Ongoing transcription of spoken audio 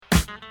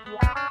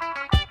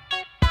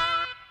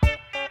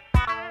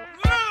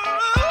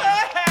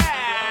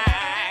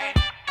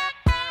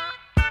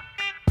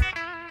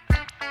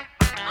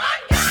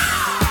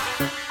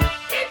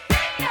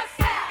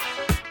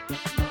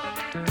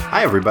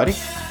Hi, everybody.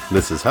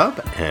 This is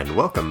Hub, and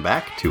welcome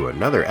back to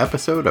another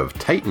episode of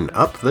Tighten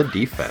Up the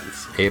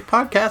Defense, a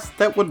podcast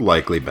that would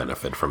likely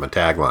benefit from a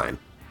tagline.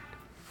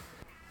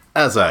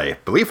 As I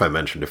believe I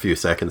mentioned a few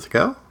seconds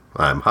ago,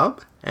 I'm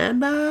Hub,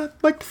 and I'd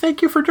like to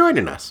thank you for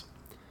joining us.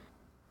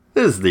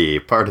 This is the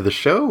part of the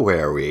show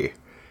where we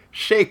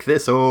shake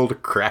this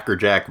old Cracker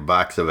Jack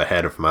box of a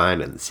head of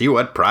mine and see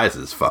what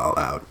prizes fall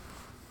out.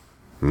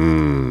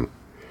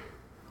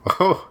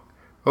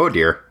 Oh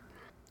dear.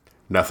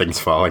 Nothing's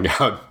falling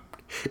out.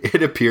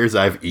 It appears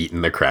I've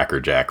eaten the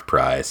Cracker Jack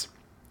prize.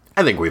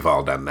 I think we've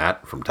all done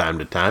that from time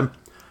to time.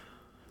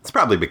 It's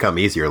probably become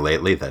easier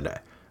lately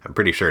that I'm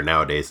pretty sure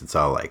nowadays it's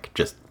all like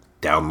just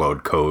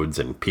download codes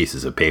and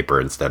pieces of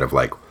paper instead of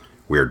like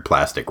weird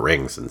plastic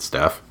rings and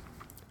stuff.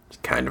 It's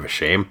kind of a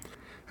shame.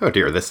 Oh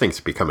dear, this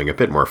thing's becoming a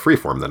bit more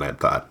freeform than I'd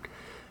thought.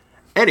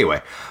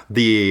 Anyway,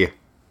 the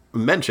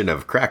mention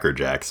of Cracker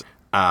Jacks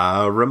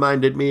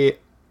reminded me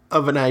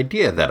of an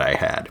idea that I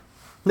had.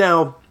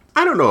 Now,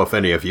 I don't know if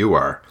any of you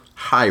are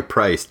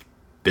high-priced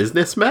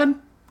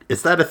businessmen?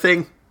 Is that a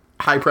thing?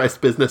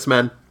 High-priced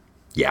businessmen?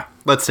 Yeah,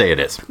 let's say it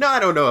is. Now, I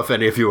don't know if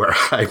any of you are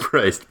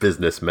high-priced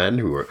businessmen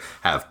who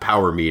have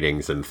power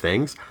meetings and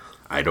things.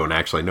 I don't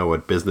actually know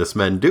what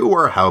businessmen do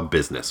or how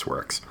business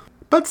works.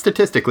 But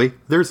statistically,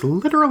 there's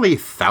literally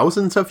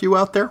thousands of you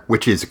out there,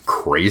 which is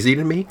crazy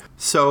to me.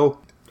 So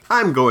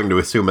I'm going to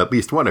assume at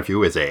least one of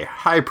you is a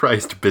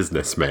high-priced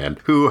businessman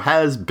who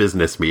has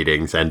business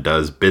meetings and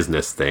does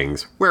business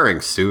things,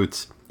 wearing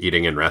suits,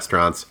 eating in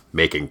restaurants,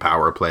 making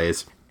power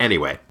plays.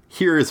 Anyway,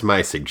 here's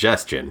my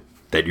suggestion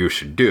that you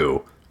should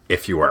do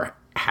if you are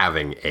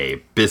having a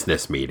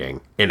business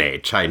meeting in a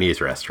Chinese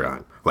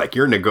restaurant. Like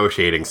you're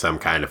negotiating some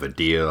kind of a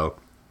deal,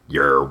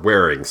 you're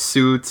wearing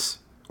suits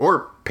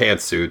or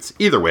pantsuits.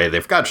 Either way,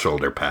 they've got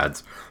shoulder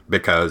pads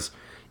because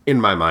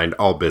in my mind,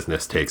 all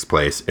business takes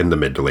place in the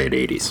mid to late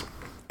 80s.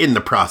 In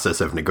the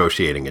process of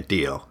negotiating a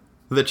deal,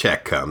 the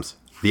check comes.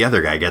 The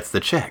other guy gets the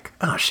check.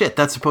 Oh shit,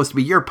 that's supposed to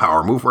be your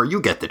power move where you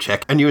get the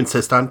check and you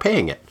insist on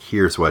paying it.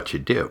 Here's what you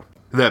do.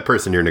 That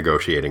person you're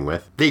negotiating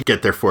with, they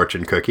get their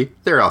fortune cookie.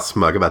 They're all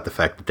smug about the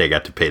fact that they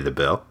got to pay the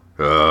bill.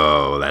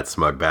 Oh, that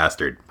smug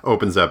bastard.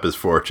 Opens up his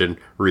fortune,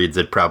 reads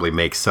it, probably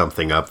makes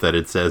something up that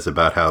it says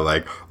about how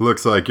like,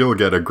 looks like you'll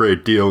get a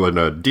great deal in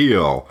a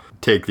deal.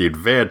 Take the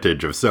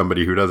advantage of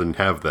somebody who doesn't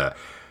have the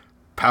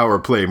power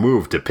play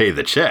move to pay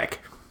the check.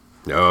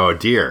 Oh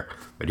dear.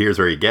 But here's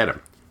where you get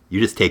him. You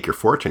just take your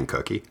fortune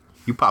cookie,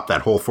 you pop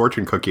that whole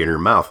fortune cookie in your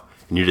mouth,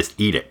 and you just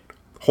eat it.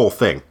 Whole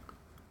thing.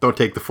 Don't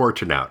take the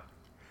fortune out.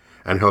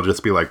 And he'll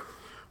just be like,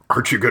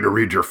 aren't you going to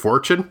read your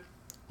fortune? And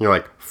you're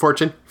like,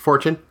 fortune?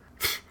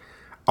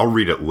 I'll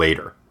read it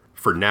later.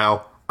 For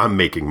now, I'm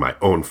making my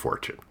own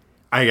fortune.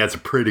 I think that's a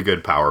pretty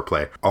good power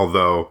play.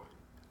 Although,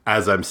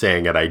 as I'm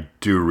saying it, I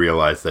do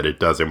realize that it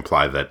does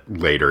imply that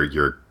later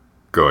you're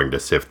going to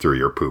sift through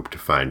your poop to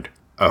find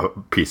a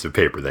piece of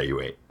paper that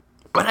you ate.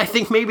 But I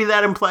think maybe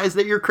that implies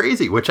that you're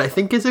crazy, which I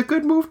think is a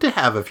good move to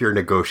have if you're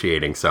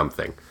negotiating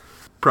something.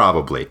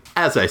 Probably.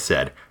 As I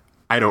said,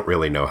 I don't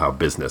really know how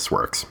business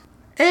works.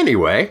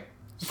 Anyway,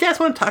 you guys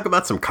want to talk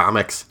about some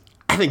comics?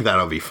 I think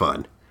that'll be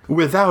fun.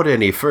 Without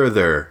any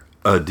further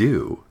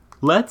ado,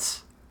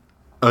 let's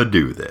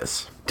ado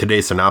this.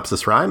 Today's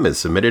synopsis rhyme is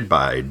submitted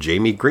by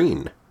Jamie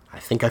Green. I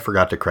think I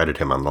forgot to credit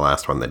him on the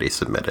last one that he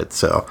submitted,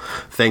 so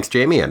thanks,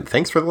 Jamie, and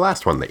thanks for the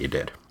last one that you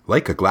did.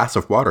 Like a glass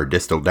of water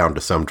distilled down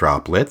to some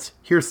droplets,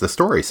 here's the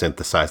story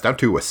synthesized down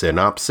to a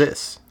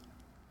synopsis.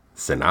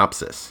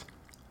 Synopsis.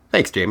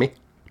 Thanks, Jamie.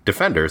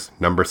 Defenders,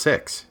 number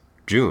 6,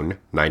 June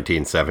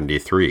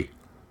 1973.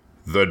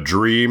 The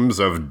Dreams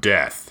of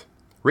Death.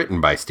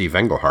 Written by Steve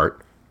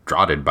Englehart,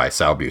 draughted by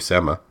Sal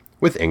Buscema,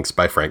 with inks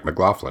by Frank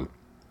McLaughlin.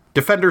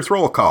 Defenders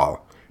roll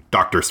call.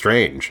 Doctor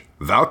Strange,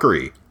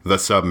 Valkyrie, the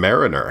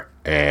Submariner,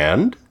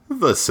 and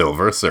the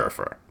Silver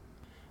Surfer.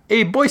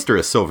 A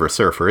boisterous Silver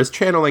Surfer is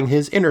channeling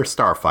his inner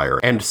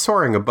Starfire and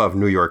soaring above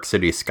New York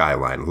City's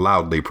skyline,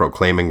 loudly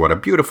proclaiming what a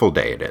beautiful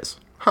day it is.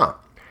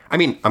 I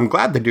mean, I'm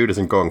glad the dude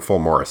isn't going full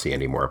Morrissey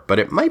anymore, but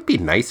it might be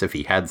nice if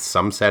he had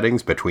some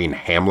settings between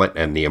Hamlet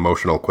and the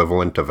emotional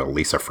equivalent of a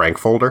Lisa Frank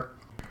folder.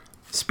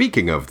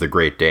 Speaking of the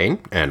Great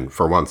Dane, and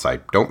for once I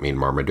don't mean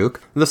Marmaduke,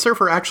 the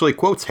Surfer actually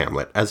quotes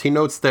Hamlet, as he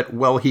notes that,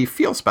 well, he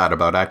feels bad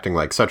about acting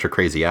like such a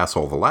crazy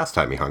asshole the last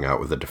time he hung out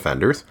with the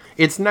Defenders.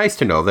 It's nice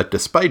to know that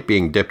despite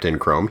being dipped in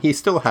chrome, he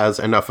still has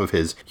enough of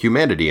his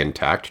humanity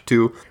intact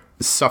to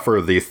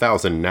suffer the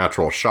 1,000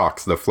 natural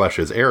shocks the flesh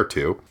is heir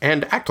to,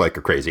 and act like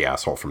a crazy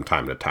asshole from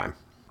time to time.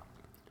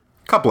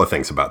 Couple of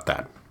things about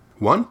that.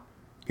 1,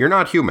 you're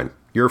not human.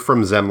 You're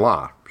from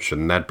Zenla.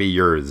 Shouldn't that be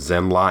your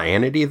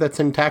Zenla-anity that's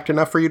intact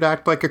enough for you to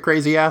act like a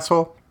crazy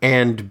asshole?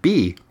 And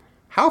B,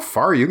 how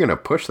far are you going to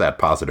push that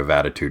positive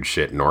attitude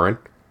shit, Norin?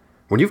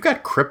 When you've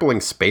got crippling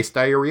space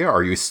diarrhea,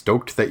 are you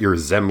stoked that your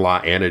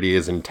Zenla-anity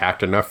is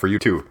intact enough for you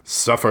to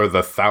suffer the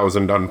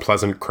 1,000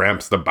 unpleasant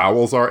cramps the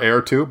bowels are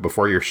heir to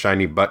before your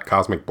shiny butt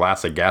cosmic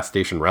blasts a gas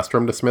station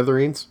restroom to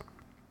smithereens?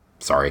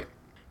 Sorry.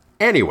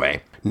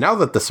 Anyway, Now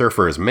that the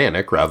surfer is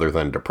manic rather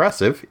than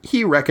depressive,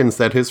 he reckons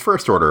that his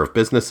first order of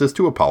business is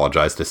to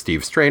apologize to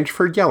Steve Strange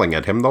for yelling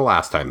at him the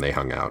last time they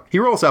hung out. He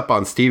rolls up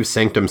on Steve's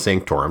sanctum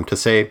sanctorum to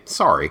say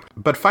sorry,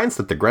 but finds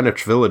that the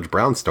Greenwich Village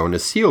brownstone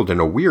is sealed in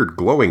a weird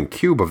glowing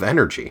cube of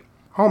energy.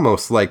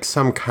 Almost like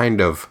some kind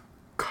of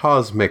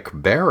cosmic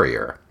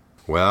barrier.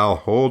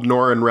 Well, old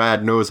Norrin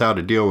Radd knows how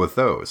to deal with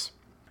those.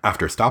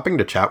 After stopping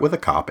to chat with a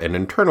cop and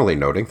internally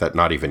noting that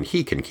not even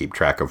he can keep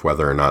track of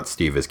whether or not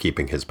Steve is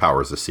keeping his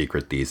powers a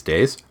secret these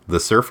days, the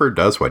surfer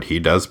does what he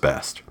does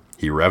best.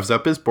 He revs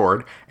up his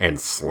board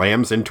and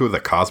slams into the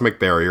cosmic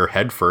barrier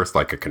headfirst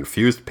like a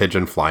confused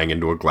pigeon flying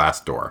into a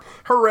glass door.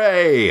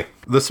 Hooray!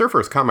 The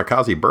surfer's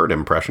kamikaze bird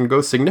impression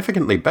goes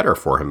significantly better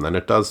for him than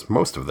it does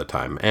most of the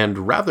time,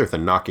 and rather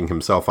than knocking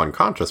himself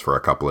unconscious for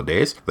a couple of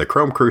days, the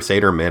Chrome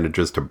Crusader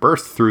manages to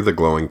burst through the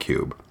glowing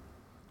cube.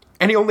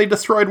 And he only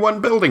destroyed one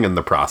building in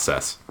the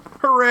process.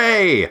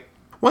 Hooray!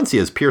 Once he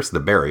has pierced the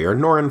barrier,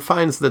 Norrin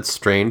finds that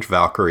Strange,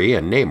 Valkyrie,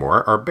 and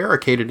Namor are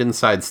barricaded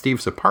inside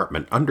Steve's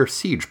apartment under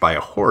siege by a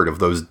horde of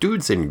those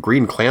dudes in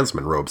green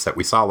Klansman robes that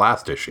we saw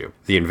last issue.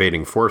 The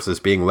invading force is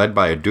being led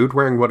by a dude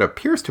wearing what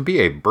appears to be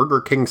a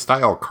Burger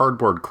King-style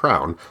cardboard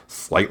crown,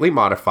 slightly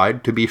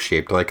modified to be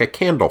shaped like a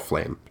candle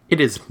flame. It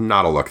is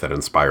not a look that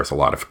inspires a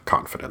lot of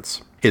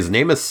confidence. His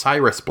name is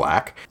Cyrus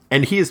Black,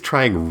 and he is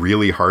trying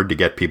really hard to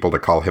get people to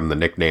call him the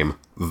nickname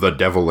The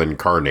Devil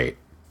Incarnate.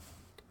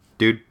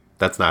 Dude,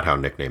 that's not how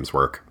nicknames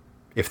work.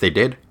 If they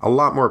did, a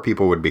lot more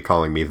people would be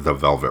calling me the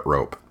Velvet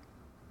Rope.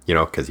 You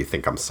know, because you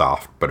think I'm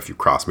soft, but if you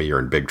cross me, you're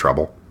in big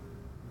trouble.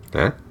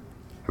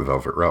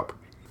 Velvet Rope.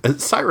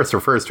 Cyrus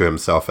refers to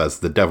himself as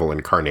the Devil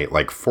Incarnate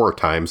like 4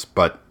 times,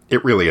 but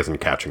it really isn't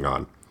catching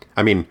on.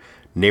 I mean,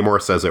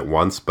 Namor says it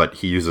once, but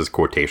he uses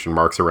quotation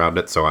marks around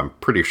it, so I'm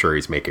pretty sure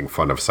he's making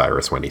fun of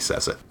Cyrus when he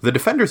says it. The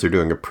Defenders are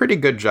doing a pretty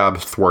good job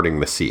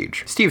thwarting the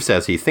siege. Steve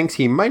says he thinks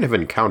he might have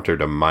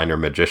encountered a minor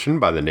magician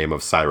by the name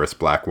of Cyrus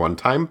Black one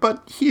time,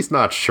 but he's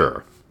not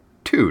sure.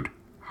 Dude,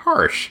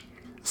 harsh.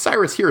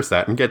 Cyrus hears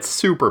that and gets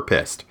super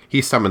pissed.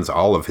 He summons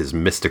all of his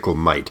mystical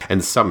might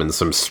and summons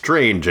some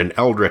strange and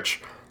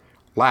eldritch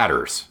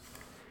ladders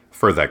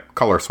for the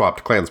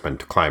color-swapped Klansmen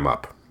to climb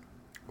up.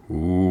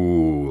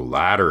 Ooh,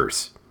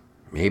 ladders.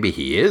 Maybe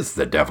he is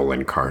the Devil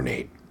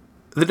Incarnate.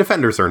 The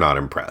Defenders are not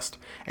impressed,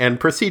 and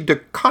proceed to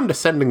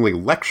condescendingly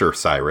lecture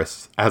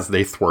Cyrus as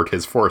they thwart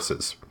his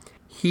forces.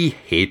 He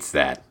hates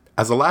that.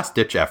 As a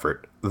last-ditch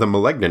effort, the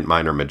malignant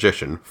minor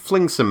magician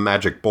flings some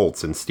magic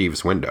bolts in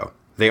Steve's window.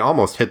 They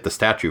almost hit the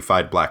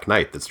statue-fied Black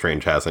Knight that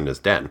Strange has in his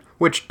den,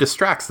 which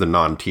distracts the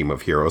non-team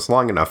of heroes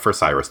long enough for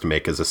Cyrus to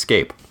make his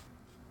escape.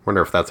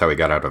 Wonder if that's how he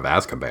got out of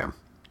Azkaban.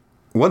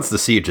 Once the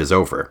siege is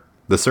over,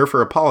 the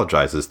surfer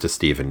apologizes to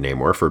Steve and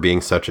Namor for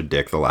being such a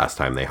dick the last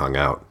time they hung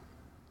out.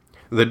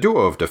 The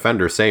duo of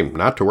Defenders say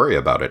not to worry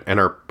about it, and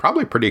are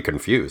probably pretty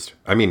confused.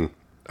 I mean,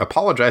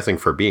 apologizing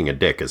for being a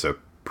dick is a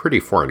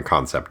pretty foreign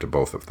concept to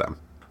both of them.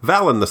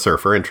 Val and the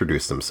surfer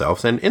introduce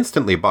themselves and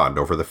instantly bond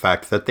over the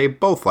fact that they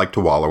both like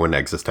to wallow in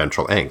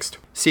existential angst.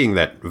 Seeing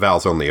that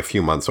Val's only a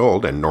few months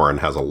old and Norrin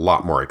has a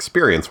lot more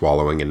experience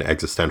wallowing in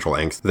existential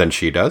angst than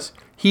she does,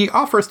 he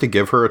offers to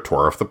give her a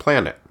tour of the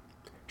planet.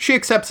 She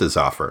accepts his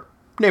offer.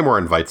 Namor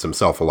invites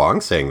himself along,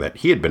 saying that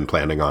he had been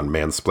planning on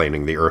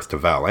mansplaining the Earth to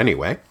Val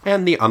anyway,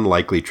 and the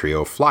unlikely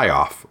trio fly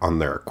off on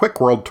their quick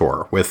world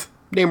tour, with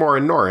Namor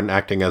and Norrin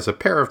acting as a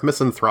pair of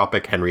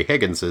misanthropic Henry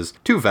Higginses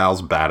to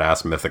Val's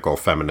badass mythical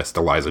feminist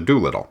Eliza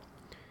Doolittle.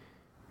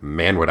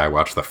 Man, would I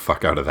watch the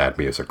fuck out of that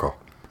musical.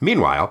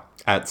 Meanwhile,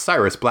 at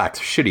Cyrus Black's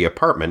shitty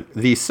apartment,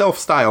 the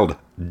self-styled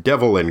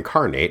Devil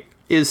Incarnate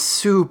is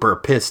super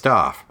pissed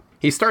off.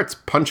 He starts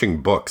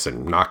punching books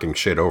and knocking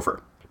shit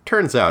over.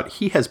 Turns out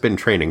he has been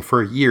training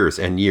for years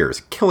and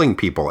years, killing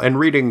people and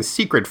reading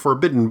secret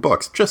forbidden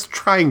books, just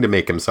trying to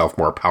make himself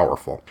more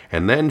powerful.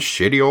 And then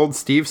shitty old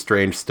Steve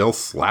Strange still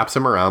slaps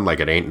him around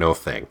like it ain't no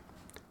thing.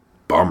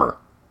 Bummer.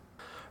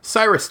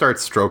 Cyrus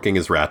starts stroking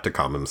his rat to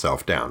calm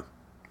himself down.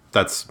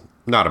 That's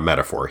not a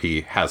metaphor,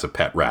 he has a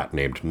pet rat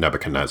named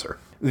Nebuchadnezzar.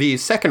 The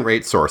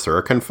second-rate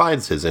sorcerer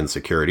confides his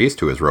insecurities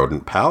to his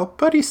rodent pal,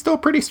 but he's still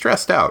pretty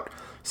stressed out.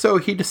 So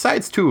he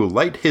decides to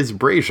light his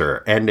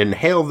brazier and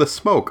inhale the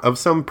smoke of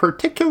some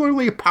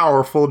particularly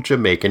powerful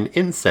Jamaican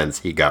incense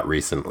he got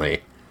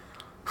recently.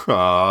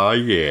 Aw,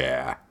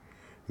 yeah.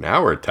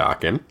 Now we're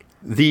talking.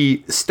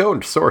 The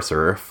stoned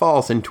sorcerer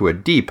falls into a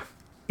deep,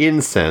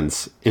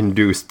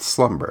 incense-induced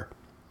slumber.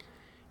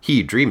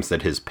 He dreams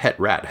that his pet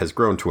rat has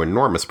grown to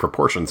enormous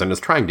proportions and is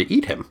trying to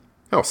eat him.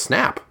 Oh,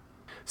 snap.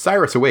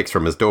 Cyrus awakes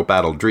from his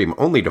dope-addled dream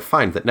only to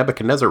find that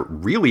Nebuchadnezzar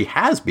really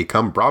has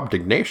become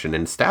Brobdingnacian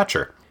in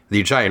stature.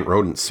 The giant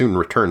rodent soon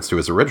returns to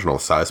his original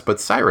size, but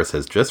Cyrus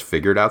has just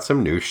figured out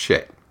some new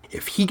shit.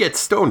 If he gets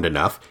stoned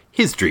enough,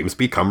 his dreams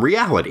become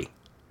reality.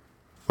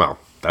 Well,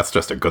 that's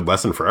just a good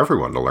lesson for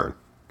everyone to learn.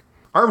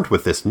 Armed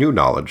with this new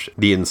knowledge,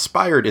 the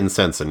inspired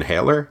incense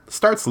inhaler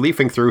starts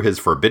leafing through his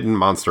forbidden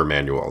monster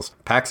manuals,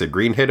 packs a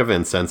green hit of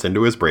incense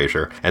into his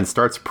brazier, and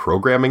starts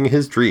programming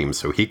his dreams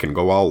so he can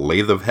go all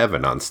Lathe of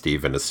Heaven on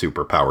Steve and his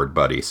superpowered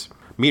buddies.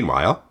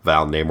 Meanwhile,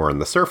 Val, Namor,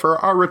 and the Surfer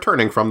are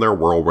returning from their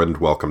whirlwind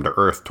Welcome to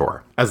Earth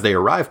tour. As they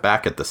arrive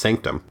back at the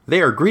Sanctum,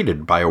 they are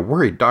greeted by a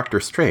worried Doctor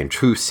Strange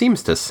who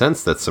seems to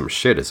sense that some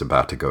shit is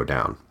about to go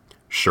down.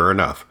 Sure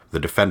enough, the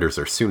Defenders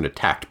are soon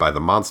attacked by the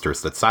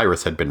monsters that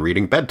Cyrus had been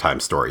reading bedtime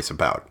stories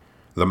about.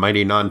 The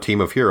mighty non-team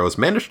of heroes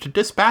manage to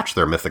dispatch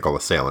their mythical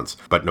assailants,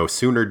 but no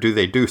sooner do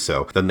they do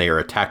so than they are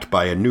attacked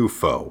by a new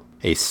foe.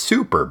 A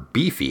super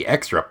beefy,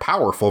 extra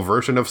powerful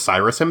version of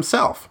Cyrus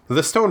himself.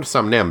 The stoned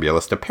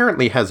somnambulist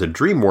apparently has a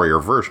Dream Warrior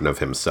version of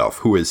himself,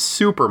 who is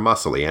super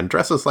muscly and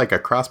dresses like a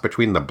cross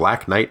between the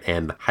Black Knight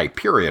and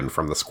Hyperion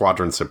from the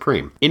Squadron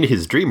Supreme. In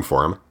his dream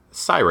form,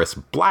 Cyrus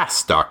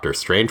blasts Doctor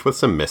Strange with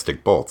some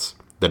mystic bolts.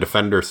 The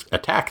Defenders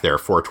attack their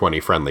 420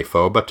 friendly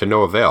foe, but to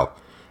no avail.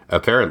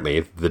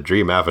 Apparently, the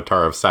dream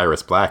avatar of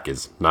Cyrus Black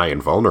is nigh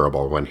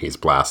invulnerable when he's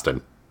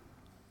blasting.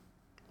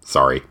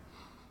 Sorry.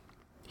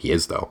 He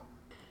is, though.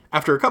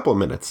 After a couple of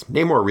minutes,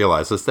 Namor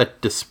realizes that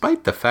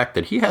despite the fact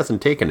that he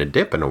hasn't taken a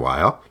dip in a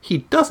while, he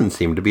doesn't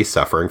seem to be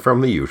suffering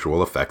from the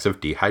usual effects of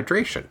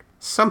dehydration.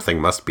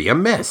 Something must be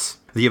amiss.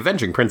 The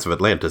avenging Prince of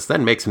Atlantis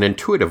then makes an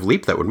intuitive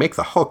leap that would make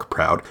the Hulk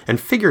proud and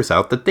figures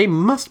out that they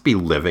must be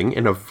living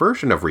in a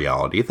version of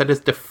reality that is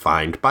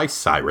defined by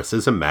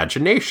Cyrus's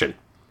imagination.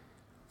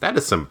 That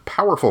is some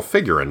powerful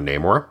figuring,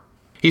 Namor.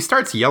 He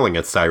starts yelling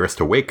at Cyrus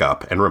to wake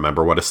up and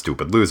remember what a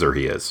stupid loser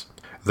he is.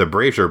 The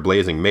brazier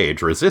blazing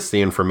mage resists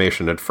the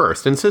information at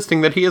first, insisting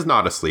that he is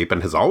not asleep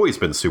and has always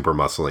been super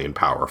muscly and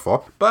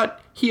powerful,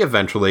 but he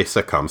eventually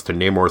succumbs to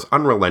Namor's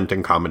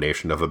unrelenting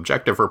combination of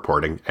objective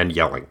reporting and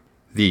yelling.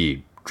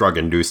 The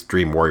drug-induced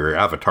Dream Warrior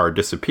avatar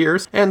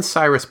disappears, and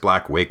Cyrus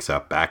Black wakes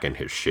up back in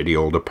his shitty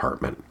old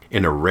apartment.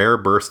 In a rare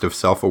burst of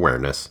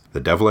self-awareness,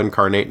 the Devil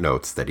Incarnate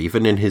notes that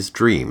even in his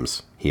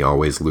dreams, he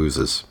always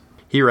loses.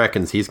 He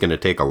reckons he's going to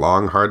take a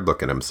long, hard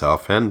look at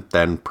himself and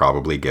then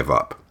probably give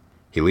up.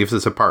 He leaves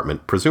his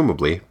apartment,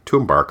 presumably, to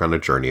embark on a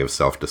journey of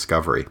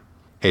self-discovery.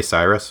 Hey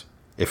Cyrus,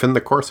 if in the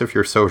course of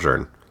your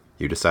sojourn,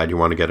 you decide you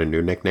want to get a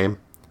new nickname,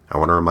 I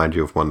want to remind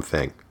you of one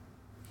thing.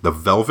 The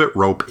velvet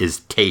rope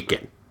is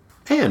taken.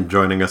 And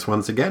joining us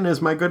once again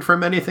is my good for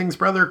many things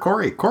brother,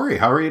 Corey. Corey,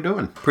 how are you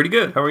doing? Pretty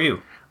good. How are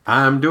you?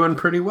 I'm doing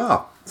pretty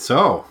well.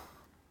 So,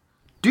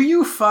 do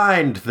you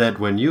find that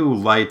when you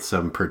light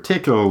some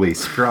particularly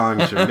strong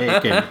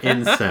Jamaican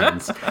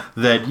incense,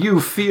 that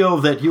you feel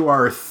that you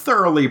are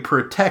thoroughly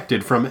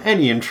protected from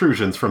any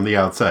intrusions from the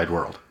outside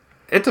world?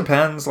 It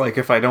depends. Like,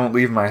 if I don't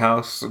leave my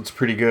house, it's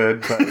pretty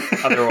good, but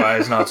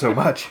otherwise, not so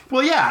much.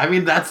 Well, yeah, I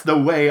mean, that's the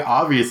way,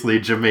 obviously,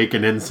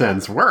 Jamaican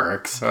incense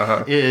works,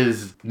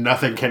 is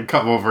nothing can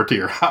come over to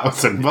your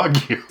house and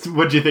bug you.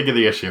 What'd you think of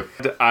the issue?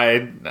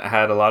 I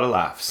had a lot of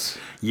laughs.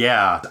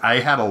 Yeah, I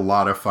had a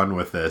lot of fun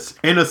with this.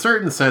 In a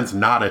certain sense,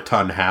 not a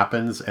ton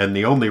happens, and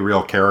the only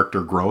real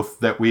character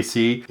growth that we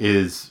see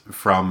is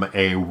from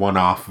a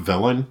one-off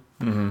villain.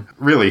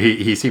 Mm-hmm. Really,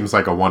 he seems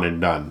like a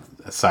one-and-done,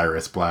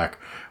 Cyrus Black.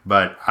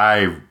 But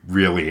I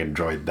really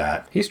enjoyed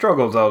that. He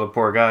struggles though, the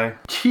poor guy.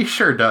 He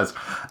sure does.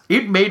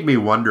 It made me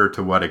wonder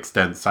to what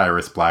extent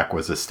Cyrus Black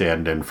was a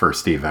stand-in for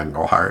Steve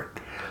Englehart.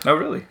 Oh,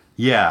 really?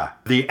 Yeah.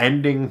 The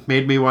ending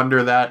made me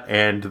wonder that,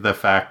 and the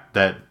fact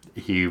that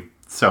he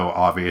so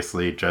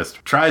obviously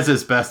just tries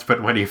his best,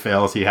 but when he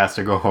fails, he has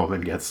to go home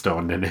and get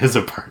stoned in his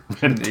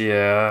apartment.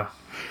 Yeah.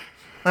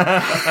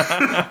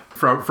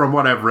 From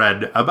what I've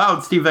read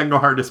about Steve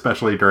Englehart,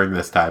 especially during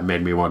this time,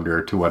 made me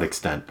wonder to what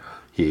extent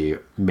he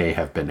may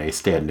have been a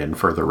stand-in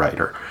for the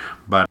writer.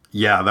 But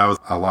yeah, that was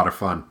a lot of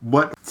fun.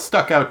 What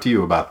stuck out to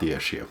you about the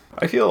issue?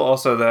 I feel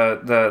also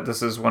that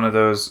this is one of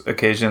those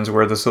occasions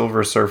where the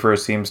Silver Surfer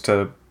seems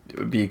to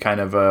be kind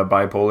of a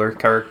bipolar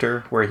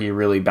character, where he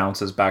really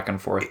bounces back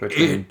and forth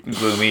between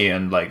gloomy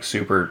and like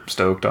super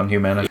stoked on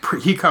humanity.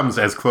 He comes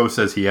as close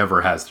as he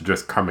ever has to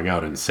just coming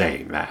out and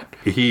saying that.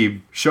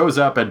 He shows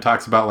up and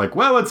talks about like,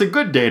 well, it's a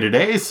good day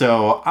today,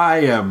 so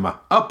I am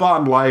up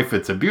on life.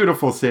 It's a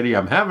beautiful city.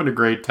 I'm having a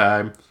great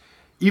time.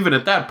 Even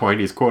at that point,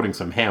 he's quoting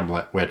some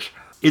Hamlet, which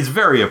is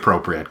very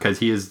appropriate because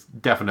he is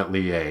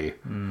definitely a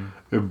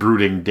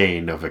brooding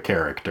Dane of a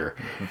character.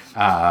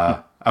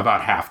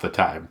 About half the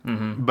time.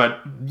 Mm-hmm.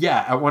 But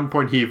yeah, at one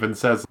point he even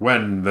says,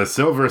 when the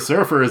Silver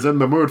Surfer is in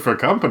the mood for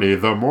company,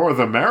 the more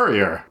the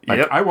merrier. Like,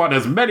 yep. I want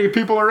as many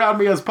people around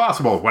me as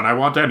possible when I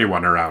want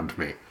anyone around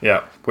me.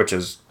 Yeah, which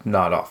is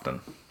not often.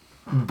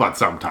 But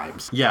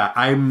sometimes. Yeah,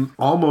 I'm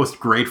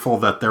almost grateful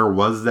that there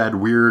was that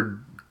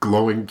weird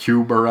glowing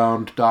cube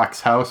around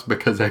Doc's house,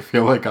 because I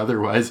feel like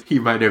otherwise he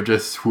might have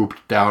just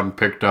swooped down,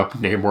 picked up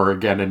Namor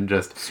again, and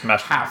just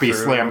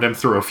slammed him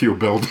through a few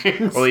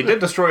buildings. Well, he did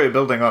destroy a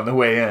building on the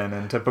way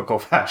in typical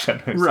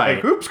fashion. It's right.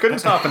 Like, oops, couldn't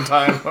stop in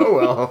time. Oh,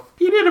 well.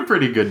 He did a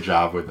pretty good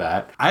job with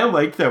that. I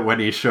like that when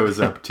he shows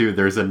up, too,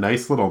 there's a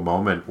nice little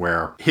moment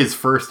where his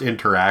first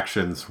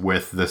interactions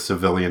with the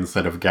civilians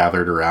that have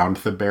gathered around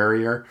the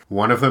barrier,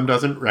 one of them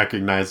doesn't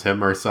recognize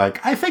him, or is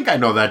like, I think I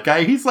know that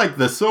guy. He's like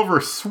the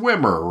Silver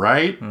Swimmer,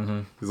 right?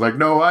 Mm-hmm. He's like,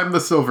 no, I'm the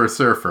Silver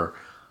Surfer.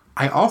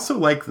 I also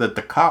like that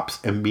the cops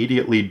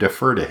immediately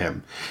defer to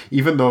him,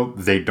 even though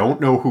they don't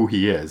know who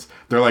he is.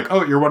 They're like,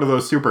 oh, you're one of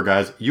those super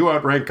guys. You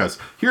outrank us.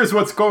 Here's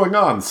what's going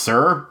on,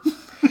 sir.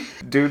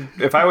 Dude,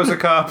 if I was a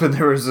cop and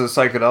there was a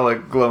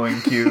psychedelic glowing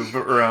cube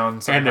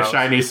around some and a house,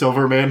 shiny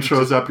silver man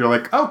shows up, you're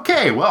like,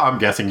 okay, well, I'm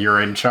guessing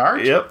you're in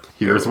charge. Yep.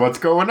 Here's what's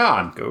going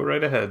on. Go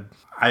right ahead.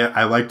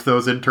 I liked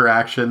those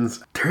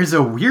interactions. There's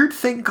a weird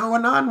thing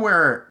going on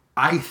where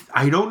I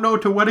don't know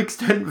to what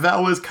extent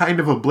Val is kind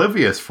of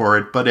oblivious for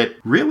it, but it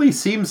really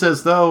seems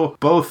as though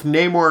both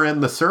Namor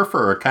and the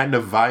Surfer are kind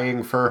of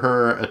vying for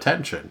her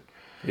attention.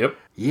 Yep.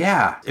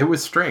 Yeah, it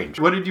was strange.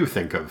 What did you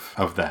think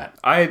of that?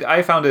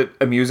 I found it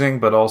amusing,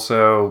 but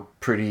also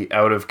pretty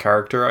out of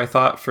character, I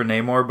thought, for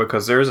Namor,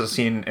 because there's a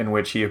scene in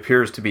which he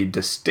appears to be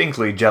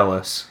distinctly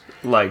jealous.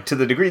 Like, to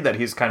the degree that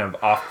he's kind of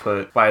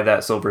off-put by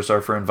that Silver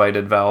Surfer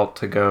invited Val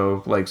to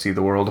go, like, see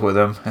the world with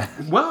him.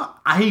 Well,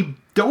 I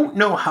don't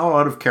know how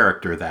out of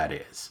character that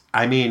is.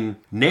 I mean,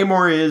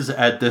 Namor is,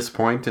 at this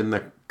point in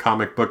the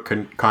comic book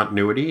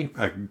continuity,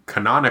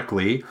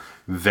 canonically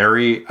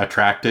very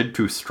attracted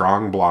to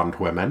strong blonde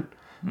women.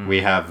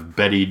 We have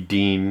Betty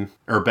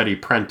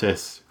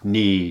Prentice,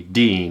 nee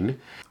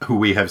Dean, who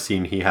we have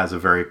seen he has a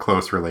very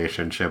close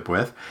relationship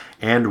with.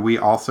 And we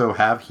also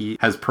have, he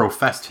has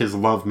professed his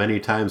love many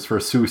times for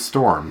Sue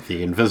Storm,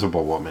 the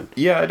Invisible Woman.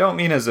 Yeah, I don't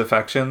mean his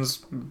affections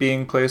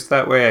being placed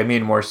that way. I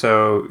mean more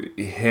so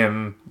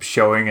him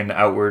showing an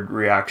outward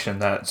reaction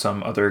that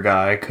some other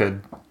guy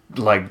could,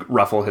 like,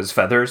 ruffle his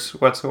feathers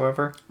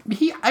whatsoever.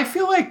 I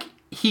feel like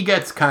he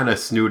gets kind of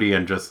snooty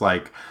and just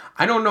like,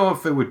 I don't know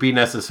if it would be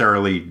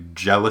necessarily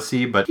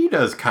jealousy, but he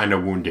does kind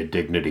of wounded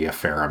dignity a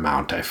fair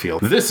amount, I feel.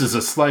 This is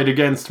a slight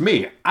against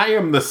me. I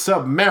am the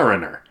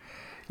Submariner.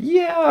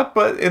 Yeah,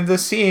 but in the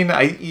scene,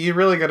 you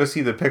really got to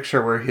see the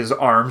picture where his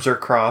arms are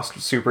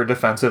crossed super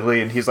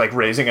defensively and he's like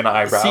raising an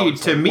eyebrow. See,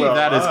 to me,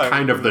 that is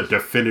kind of the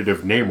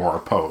definitive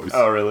Namor pose.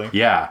 Oh, really?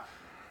 Yeah.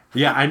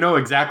 Yeah, I know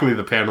exactly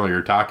the panel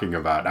you're talking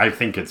about. I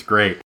think it's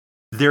great.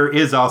 There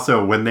is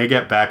also, when they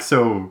get back,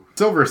 so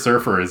Silver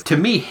Surfer is, to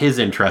me, his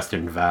interest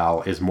in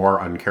Val is more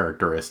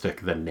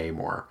uncharacteristic than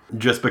Namor.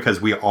 Just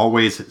because we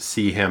always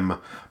see him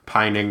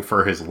pining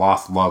for his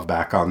lost love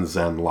back on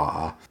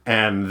Zen-La.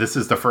 And this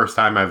is the first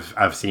time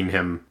I've seen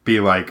him be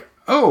like,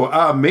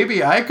 oh,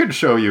 maybe I could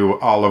show you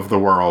all of the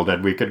world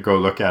and we could go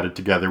look at it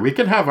together. We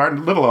can have our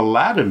little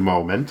Aladdin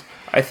moment.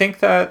 I think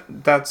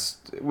that's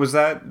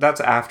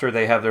after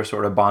they have their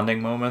sort of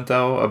bonding moment,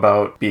 though,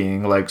 about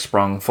being, like,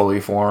 sprung fully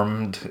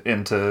formed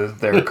into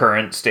their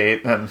current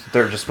state, and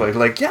they're just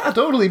like, yeah,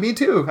 totally, me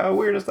too. How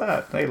weird is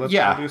that? Hey, let's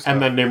go do stuff.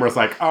 And then Namor's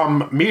like,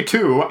 me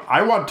too.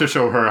 I want to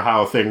show her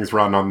how things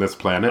run on this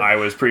planet. I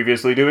was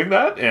previously doing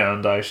that,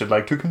 and I should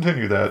like to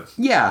continue that.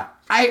 Yeah.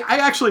 I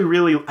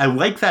actually I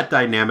like that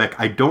dynamic.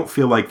 I don't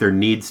feel like there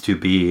needs to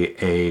be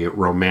a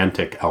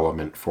romantic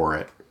element for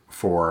it.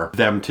 For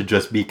them to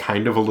just be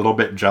kind of a little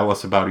bit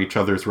jealous about each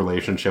other's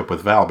relationship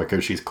with Val,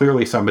 because she's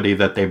clearly somebody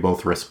that they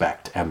both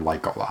respect and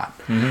like a lot.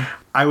 Mm-hmm.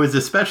 I was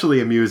especially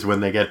amused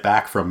when they get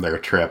back from their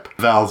trip.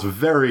 Val's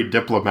very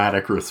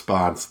diplomatic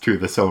response to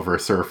the Silver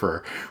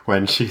Surfer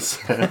when she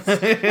says,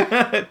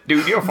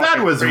 Dude, you're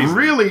that was crazy.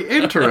 Really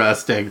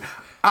interesting.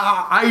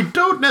 I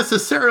don't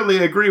necessarily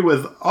agree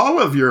with all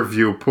of your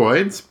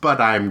viewpoints,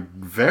 but I'm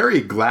very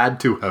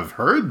glad to have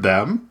heard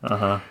them.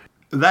 Uh-huh.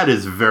 That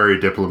is very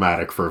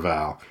diplomatic for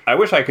Val. I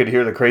wish I could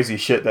hear the crazy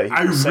shit that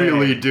he's saying. I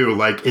really do.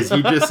 Like, is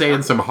he just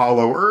saying some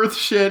Hollow Earth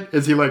shit?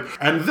 Is he like,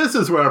 and this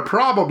is where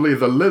probably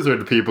the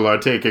lizard people are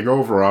taking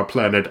over our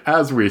planet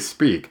as we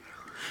speak.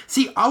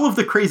 See, all of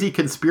the crazy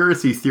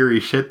conspiracy theory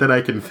shit that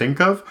I can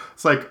think of,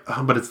 it's like,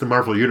 oh, but it's the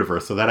Marvel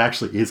Universe, so that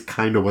actually is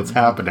kind of what's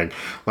happening.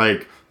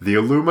 Like, the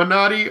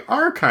Illuminati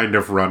are kind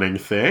of running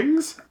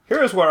things.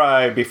 Here's where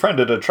I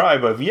befriended a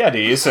tribe of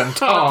Yetis and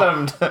taught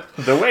them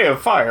the way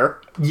of fire.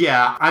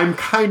 Yeah, I'm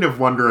kind of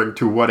wondering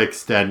to what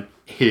extent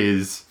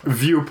his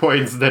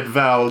viewpoints that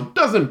Val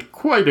doesn't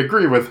quite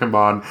agree with him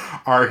on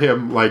are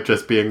him, like,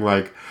 just being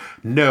like,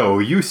 no,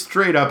 you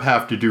straight up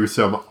have to do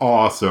some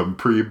awesome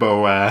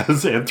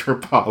pre-Boaz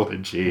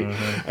anthropology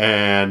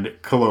and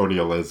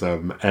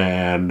colonialism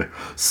and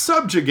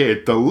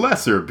subjugate the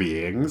lesser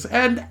beings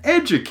and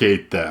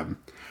educate them.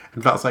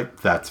 And Val's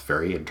like, that's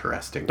very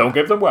interesting. Don't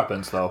give them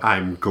weapons, though.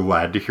 I'm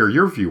glad to hear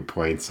your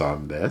viewpoints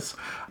on this.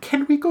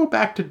 Can we go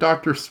back to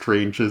Doctor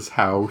Strange's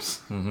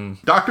house? Mm-hmm.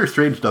 Doctor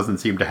Strange doesn't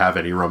seem to have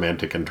any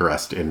romantic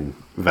interest in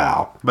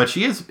Val, but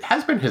she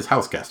has been his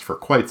house guest for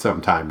quite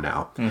some time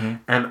now. Mm-hmm.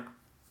 And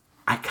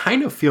I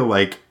kind of feel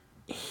like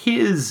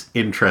his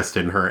interest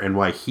in her and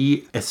why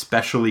he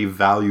especially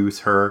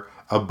values her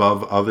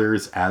above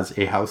others as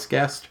a house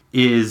guest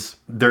is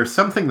there's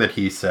something that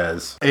he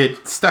says.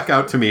 It stuck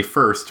out to me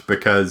first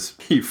because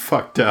he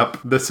fucked up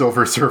the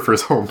Silver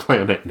Surfer's home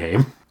planet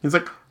name. He's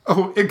like,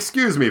 oh,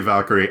 excuse me,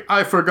 Valkyrie,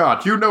 I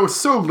forgot. You know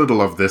so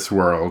little of this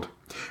world.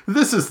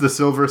 This is the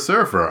Silver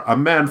Surfer, a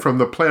man from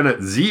the planet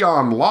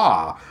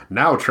Zeon-La,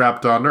 now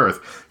trapped on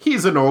Earth.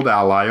 He's an old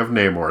ally of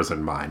Namor's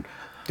and mine.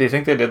 Do you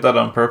think they did that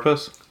on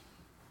purpose?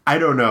 I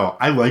don't know.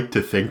 I like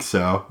to think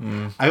so.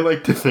 I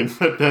like to think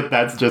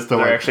that's just a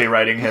They're actually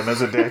writing him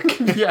as a dick.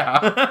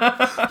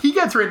 Yeah. He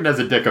gets written as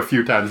a dick a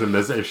few times in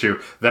this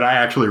issue that I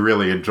actually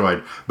really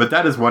enjoyed. But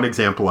that is one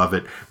example of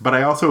it. But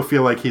I also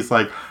feel like he's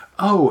like,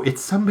 oh,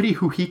 it's somebody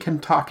who he can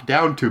talk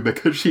down to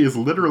because she is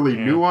literally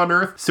new on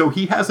Earth. So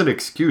he has an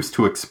excuse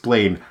to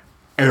explain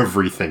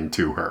everything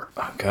to her.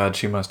 Oh, God,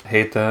 she must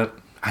hate that.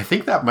 I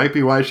think that might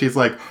be why she's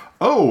like,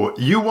 oh,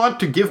 you want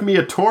to give me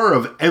a tour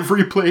of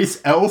every place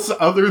else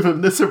other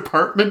than this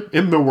apartment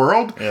in the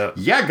world?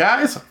 Yeah,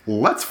 guys,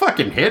 let's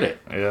fucking hit it.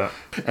 Yeah.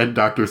 And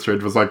Doctor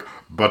Strange was like,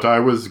 but I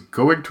was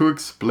going to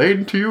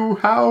explain to you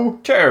how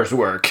chairs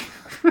work.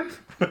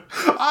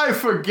 I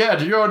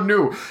forget, you're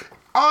new.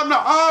 On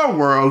our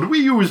world, we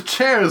use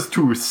chairs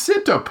to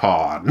sit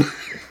upon.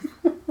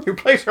 You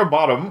place your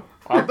bottom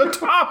on the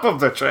top of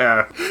the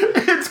chair.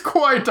 It's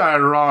quite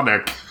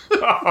ironic.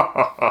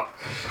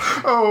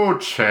 Oh,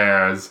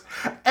 chairs.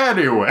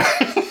 Anyway.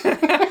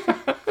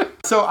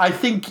 So I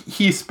think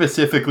he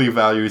specifically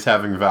values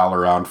having Val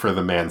around for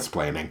the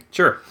mansplaining.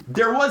 Sure.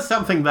 There was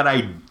something that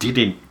I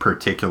didn't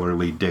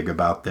particularly dig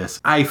about this.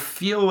 I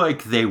feel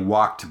like they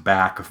walked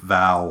back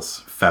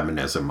Val's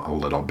feminism a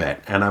little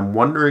bit, and I'm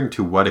wondering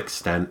to what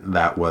extent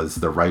that was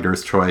the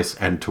writer's choice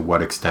and to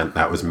what extent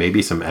that was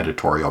maybe some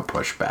editorial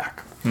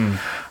pushback.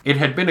 It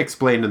had been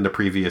explained in the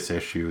previous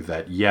issue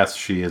that, yes,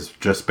 she has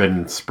just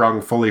been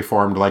sprung fully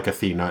formed like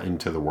Athena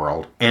into the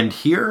world. And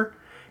here,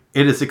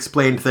 it is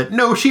explained that,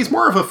 no, she's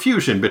more of a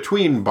fusion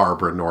between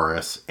Barbara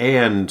Norris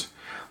and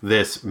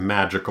this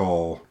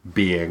magical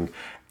being.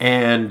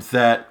 And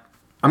that,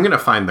 I'm going to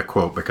find the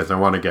quote because I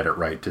want to get it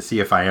right to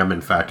see if I am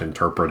in fact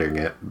interpreting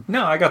it.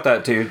 No, I got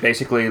that too.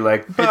 Basically,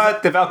 like,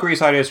 but the Valkyrie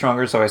side is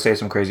stronger, so I say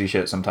some crazy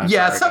shit sometimes.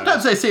 Yeah,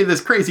 sometimes I say this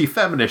crazy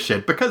feminist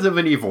shit because of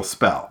an evil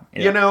spell.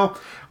 Yeah. You know?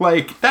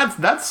 Like,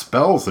 that's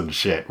spells and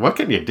shit. What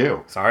can you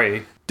do?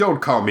 Sorry.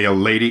 Don't call me a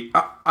lady.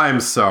 I'm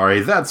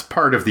sorry, that's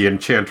part of the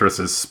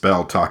Enchantress's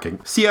spell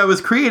talking. See, I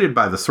was created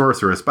by the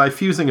sorceress by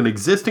fusing an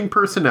existing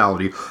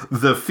personality,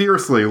 the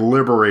fiercely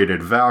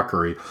liberated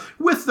Valkyrie,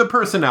 with the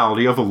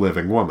personality of a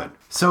living woman.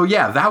 So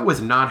yeah, that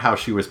was not how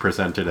she was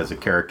presented as a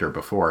character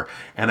before,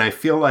 and I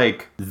feel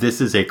like this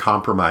is a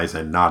compromise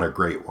and not a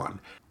great one.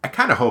 I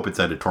kind of hope it's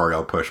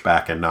editorial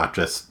pushback and not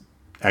just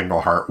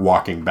Englehart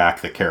walking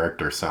back the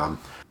character some.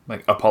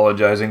 Like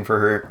apologizing for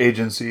her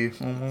agency.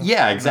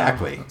 Yeah,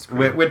 exactly.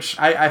 Which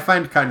I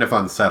find kind of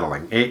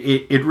unsettling.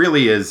 It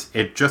really is.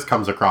 It just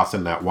comes across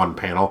in that one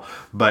panel,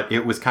 but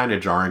it was kind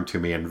of jarring to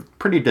me and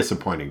pretty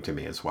disappointing to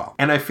me as well.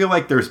 And I feel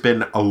like there's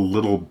been a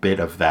little bit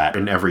of that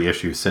in every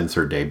issue since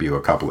her debut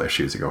a couple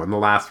issues ago. In the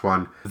last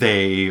one,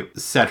 they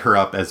set her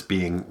up as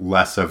being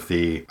less of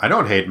the, I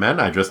don't hate men,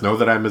 I just know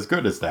that I'm as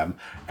good as them,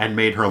 and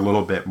made her a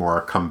little bit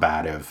more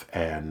combative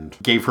and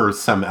gave her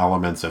some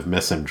elements of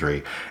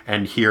misandry.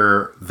 And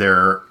here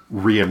they're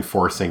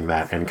reinforcing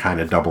that and kind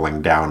of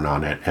doubling down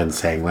on it and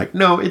saying like,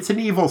 no, it's an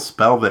evil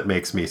spell that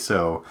makes me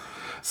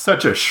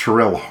such a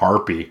shrill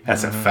harpy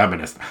as a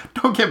feminist.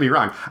 Don't get me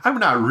wrong, I'm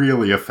not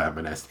really a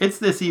feminist. It's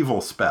this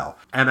evil spell.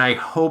 And I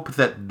hope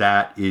that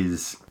that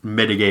is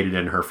mitigated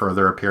in her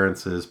further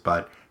appearances,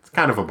 but it's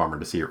kind of a bummer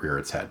to see it rear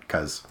its head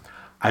because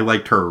I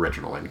liked her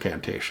original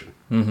incantation.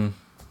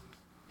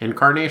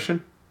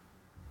 Incarnation?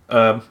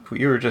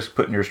 You were just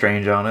putting your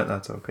strange on it.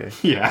 That's okay.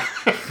 Yeah.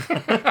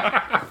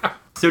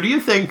 So do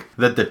you think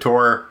that the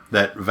tour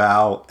that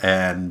Val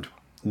and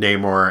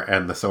Namor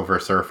and the Silver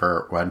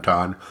Surfer went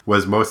on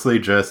was mostly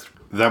just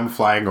them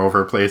flying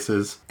over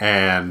places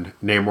and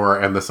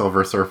Namor and the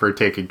Silver Surfer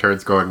taking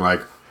turns going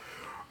like,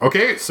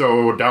 okay,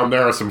 so down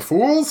there are some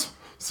fools,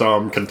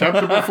 some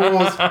contemptible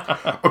fools.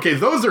 Okay,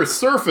 those are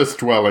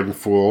surface-dwelling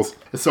fools.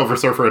 The Silver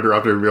Surfer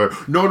interrupted and be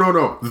like,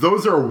 no,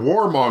 those are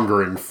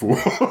warmongering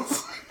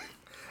fools.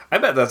 I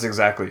bet that's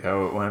exactly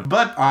how it went.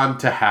 But on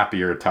to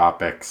happier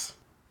topics.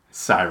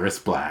 Cyrus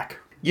Black.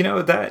 You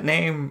know, that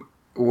name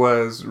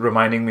was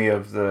reminding me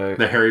of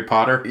the Harry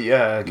Potter?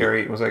 Yeah,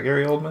 was that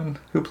Gary Oldman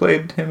who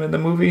played him in the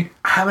movie?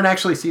 I haven't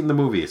actually seen the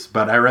movies,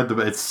 but I read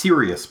it's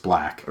Sirius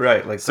Black.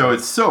 Right, like so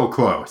it's so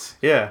close.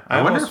 Yeah.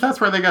 I wonder if that's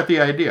where they got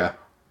the idea.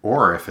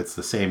 Or if it's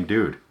the same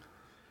dude.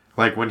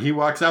 Like, when he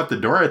walks out the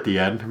door at the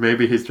end,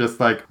 maybe he's just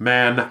like,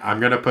 man, I'm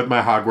going to put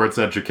my Hogwarts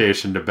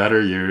education to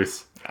better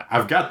use.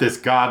 I've got this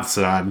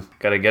godson.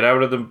 Gotta get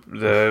out of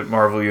the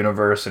Marvel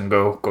Universe and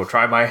go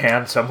try my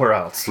hand somewhere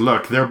else.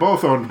 Look, they're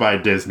both owned by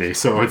Disney,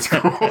 so it's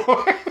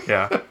cool.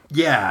 Yeah.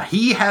 Yeah,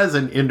 he has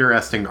an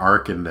interesting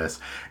arc in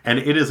this. And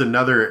it is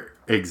another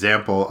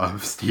example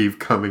of Steve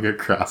coming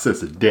across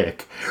as a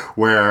dick,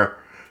 where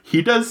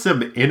he does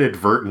some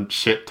inadvertent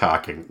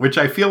shit-talking, which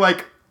I feel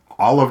like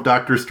all of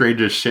Doctor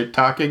Strange's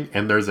shit-talking,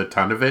 and there's a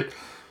ton of it,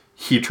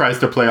 he tries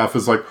to play off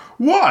as like,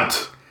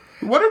 what?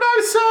 What did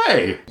I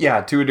say?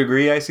 Yeah, to a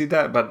degree I see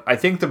that, but I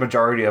think the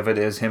majority of it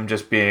is him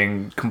just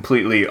being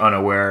completely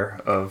unaware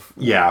of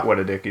what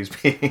a dick he's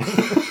being.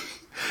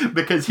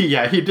 Because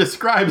he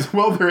describes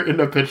while they're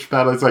in a pitch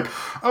battle, it's like,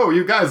 oh,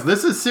 you guys,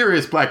 this is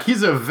Sirius Black.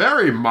 He's a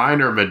very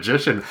minor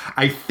magician.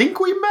 I think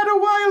we met a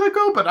while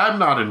ago, but I'm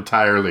not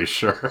entirely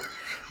sure.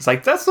 It's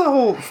like, that's the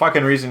whole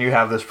fucking reason you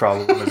have this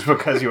problem, is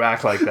because you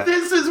act like that.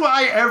 This is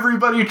why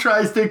everybody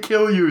tries to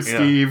kill you,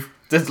 Steve.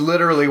 That's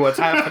literally what's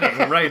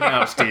happening right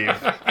now, Steve.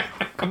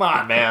 Come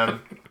on,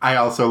 man. I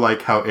also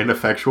like how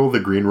ineffectual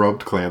the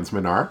green-robed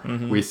Klansmen are.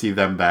 We see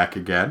them back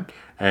again,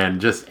 and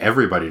just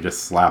everybody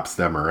just slaps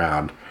them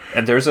around.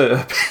 And there's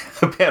a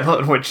panel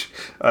in which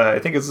I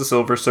think it's the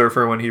Silver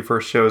Surfer when he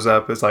first shows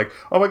up. It's like,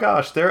 oh my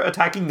gosh, they're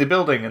attacking the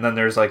building, and then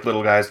there's like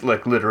little guys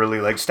like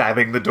literally like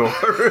stabbing the door.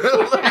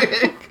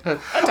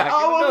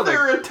 All of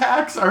their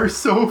attacks are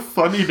so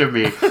funny to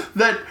me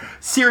that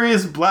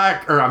Cyrus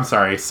Black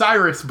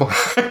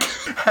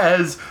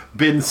has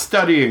been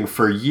studying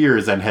for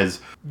years and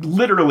has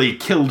literally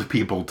killed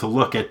people to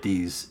look at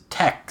these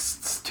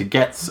texts to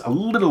get a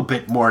little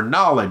bit more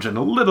knowledge and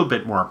a little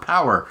bit more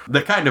power.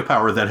 The kind of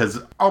power that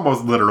has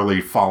almost literally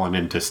fallen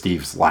into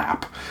Steve's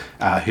lap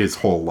his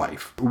whole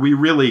life. We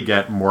really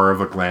get more of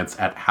a glance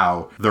at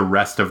how the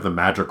rest of the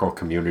magical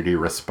community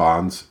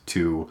responds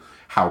to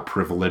how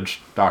privileged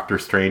Doctor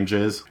Strange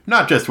is.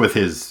 Not just with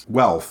his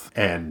wealth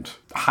and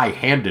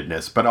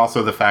high-handedness, but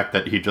also the fact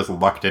that he just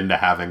lucked into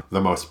having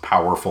the most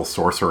powerful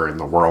sorcerer in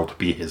the world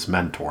be his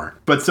mentor.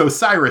 But so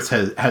Cyrus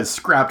has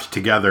scrapped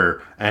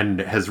together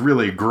and has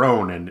really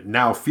grown and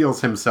now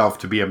feels himself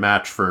to be a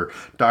match for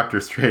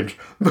Doctor Strange.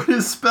 But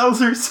his spells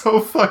are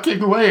so fucking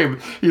lame.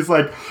 He's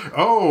like,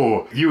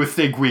 oh, you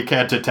think we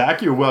can't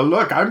attack you? Well,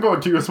 look, I'm going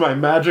to use my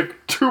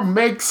magic to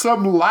make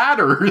some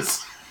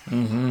ladders.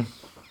 Mm-hmm.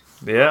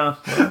 Yeah.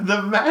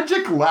 The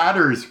magic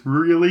ladders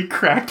really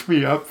cracked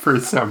me up for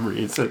some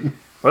reason.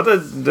 Well,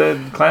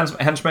 the Klan's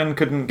henchmen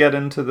couldn't get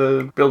into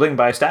the building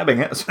by stabbing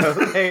it, so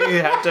they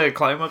had to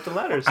climb up the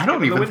ladders. I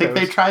don't even think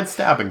they tried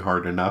stabbing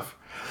hard enough.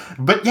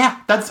 But yeah,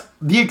 that's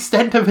the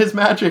extent of his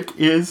magic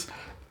is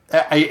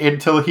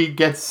until he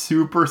gets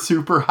super,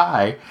 super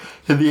high.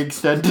 To the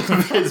extent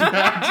of his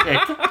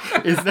magic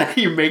is that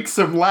he makes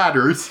some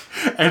ladders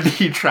and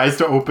he tries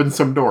to open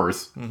some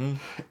doors. Mm-hmm.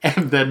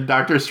 And then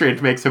Doctor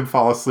Strange makes him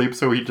fall asleep,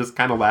 so he just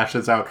kind of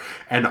lashes out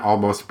and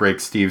almost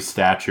breaks Steve's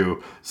statue.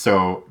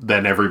 So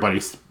then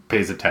everybody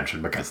pays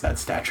attention because that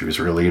statue is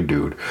really a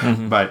dude.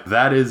 Mm-hmm. But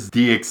that is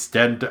the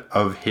extent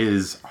of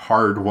his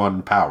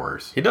hard-won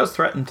powers. He does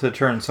threaten to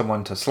turn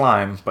someone to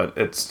slime, but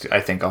it's, I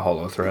think, a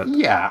hollow threat.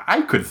 Yeah,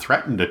 I could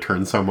threaten to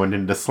turn someone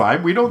into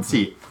slime. We don't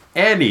see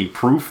any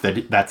proof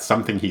that that's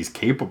something he's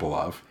capable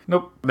of.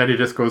 Nope. Then he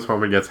just goes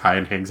home and gets high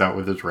and hangs out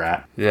with his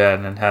rat. Yeah,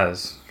 and then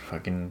has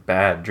fucking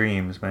bad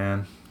dreams,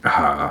 man.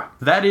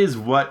 That is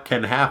what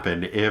can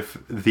happen if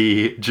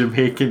the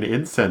Jamaican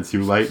incense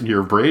you light in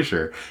your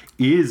brazier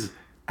is,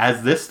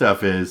 as this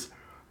stuff is,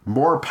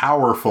 more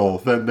powerful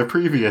than the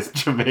previous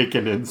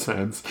Jamaican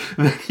incense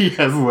that he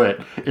has lit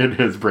in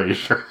his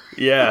brazier.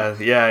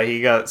 Yeah,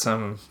 he got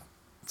some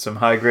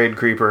high-grade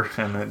creeper,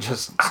 and it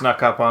just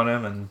snuck up on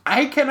him. And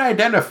I can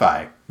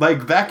identify.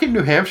 Like, back in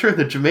New Hampshire,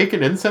 the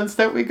Jamaican incense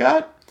that we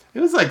got, it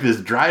was like this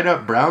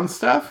dried-up brown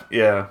stuff.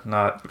 Yeah,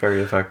 not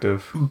very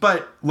effective.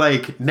 But,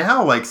 like,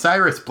 now, like,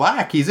 Cyrus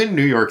Black, he's in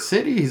New York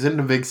City, he's in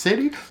the big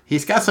city.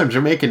 He's got some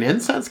Jamaican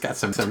incense, got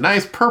some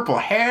nice purple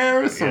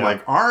hair, some,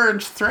 like,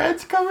 orange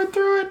threads coming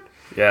through it.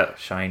 Yeah,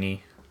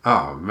 shiny.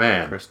 Oh,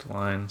 man.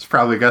 Crystalline. It's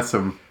probably got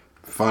some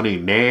funny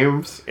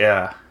names.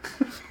 Yeah.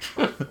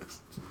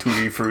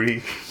 Tutti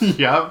Frutti.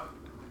 Yep.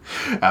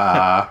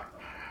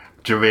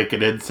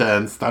 Jamaican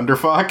incense,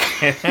 Thunderfuck.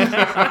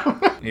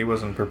 He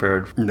wasn't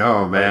prepared.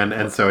 No, man.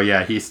 And so,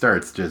 yeah, he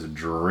starts just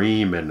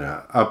dreaming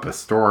up a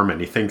storm, and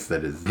he thinks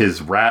that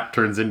his rat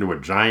turns into a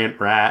giant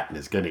rat and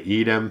is going to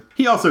eat him.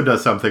 He also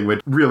does something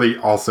which really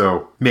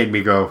also made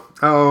me go,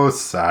 oh,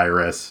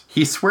 Cyrus.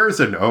 He swears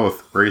an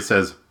oath where he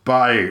says,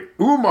 by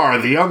Umar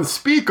the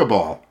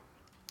Unspeakable.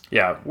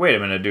 Yeah, wait a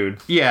minute, dude.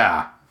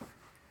 Yeah.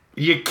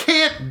 You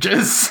can't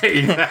just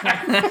say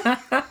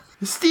that.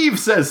 Steve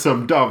says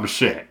some dumb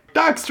shit.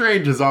 Doc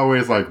Strange is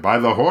always like, by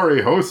the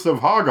hoary hosts of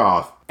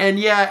Hoggoth. And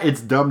yeah,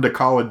 it's dumb to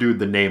call a dude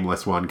the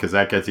Nameless One, because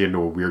that gets you into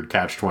a weird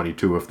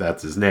catch-22 if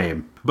that's his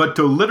name. But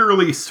to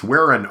literally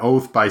swear an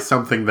oath by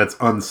something that's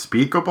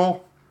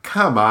unspeakable?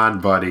 Come on,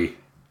 buddy.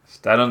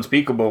 That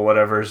unspeakable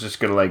whatever is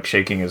just gonna like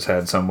shaking his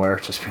head somewhere,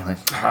 just being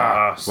like,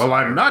 well,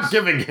 I'm not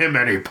giving him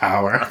any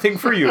power. Nothing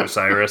for you,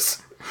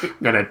 Cyrus.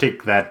 Gonna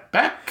take that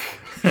back.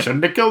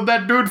 Shouldn't have killed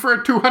that dude for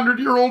a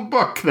 200-year-old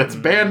book that's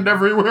banned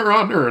everywhere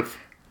on Earth.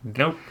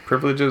 Nope,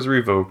 privileges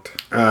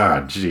revoked.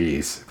 Ah,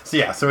 jeez. So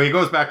yeah, so he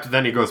goes back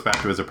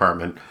to his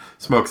apartment,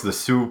 smokes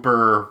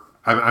the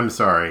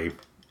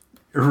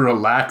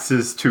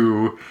relaxes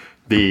to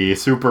the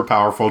super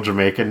powerful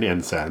Jamaican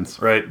incense.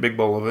 Right, big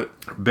bowl of it.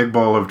 Big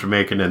bowl of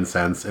Jamaican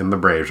incense in the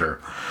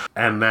brazier.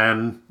 And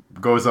then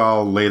goes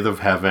all lathe of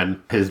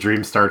heaven. His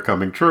dreams start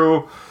coming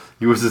true.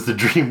 He uses the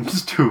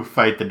dreams to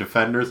fight the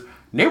defenders.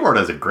 Namor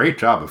does a great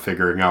job of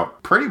figuring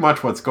out pretty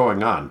much what's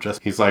going on.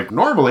 He's like,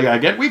 normally I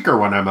get weaker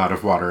when I'm out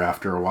of water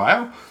after a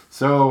while.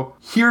 So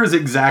here's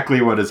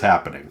exactly what is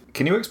happening.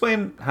 Can you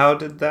explain how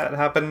did that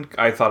happen?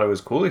 I thought it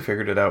was cool he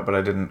figured it out, but I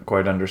didn't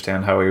quite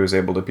understand how he was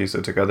able to piece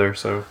it together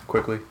so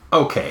quickly.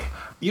 Okay.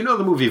 You know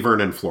the movie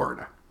Vernon,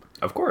 Florida?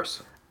 Of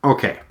course.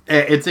 Okay.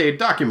 It's a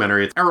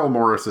documentary. It's Errol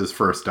Morris's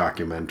first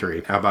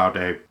documentary about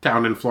a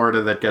town in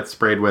Florida that gets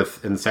sprayed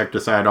with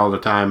insecticide all the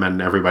time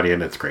and everybody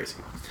in it's crazy.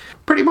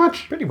 Pretty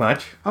much? Pretty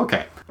much.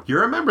 Okay. You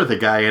remember the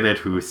guy in it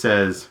who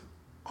says,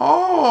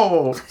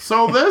 "Oh,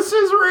 so this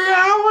is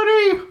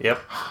reality?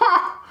 Yep.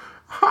 Ha!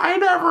 I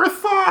never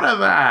thought of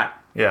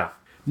that." Yeah.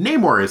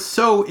 Namor is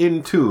so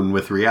in tune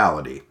with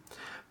reality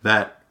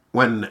that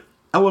when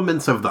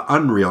elements of the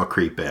unreal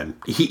creep in,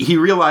 he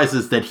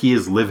realizes that he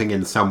is living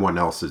in someone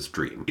else's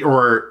dream.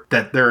 Or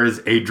that there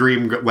is a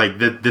dream, like,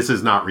 that this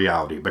is not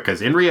reality.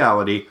 Because in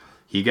reality,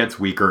 he gets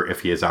weaker if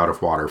he is out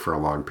of water for a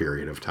long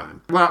period of time.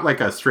 Not like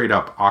a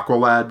straight-up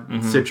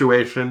Aqualad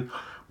situation,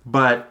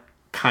 but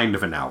kind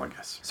of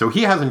analogous. So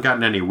he hasn't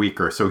gotten any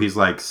weaker, so he's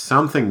like,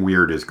 something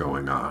weird is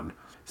going on.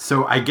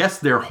 So I guess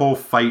their whole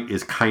fight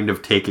is kind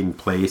of taking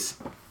place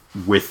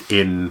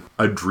within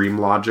a dream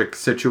logic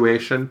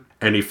situation,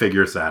 and he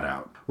figures that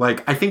out.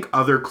 Like, I think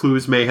other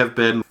clues may have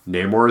been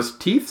Namor's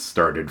teeth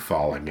started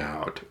falling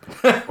out.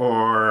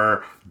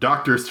 Or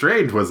Doctor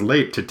Strange was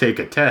late to take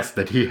a test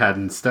that he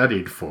hadn't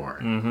studied for.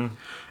 Mm-hmm.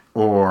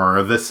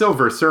 Or the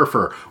Silver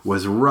Surfer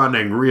was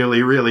running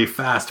really, really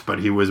fast, but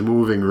he was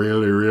moving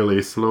really,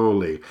 really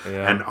slowly.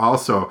 Yeah. And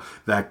also,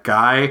 that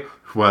guy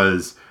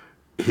was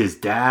his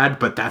dad,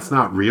 but that's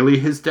not really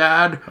his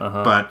dad.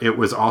 But it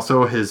was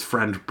also his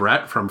friend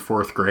Brett from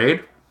 4th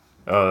grade.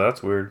 Oh,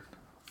 that's weird.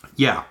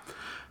 Yeah.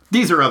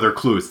 These are other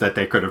clues that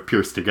they could have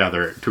pierced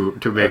together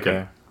to make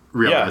it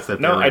realize that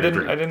they're in a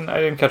dream. I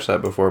didn't catch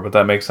that before, but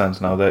that makes sense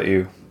now that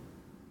you've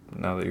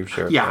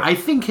shared. Yeah, that. I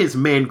think his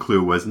main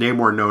clue was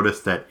Namor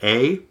noticed that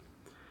A,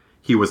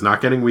 he was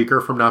not getting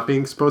weaker from not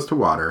being exposed to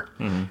water,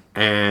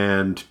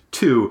 and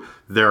 2,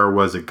 there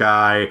was a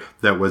guy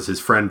that was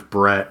his friend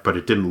Brett, but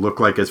it didn't look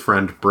like his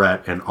friend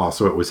Brett, and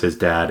also it was his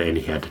dad, and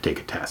he had to take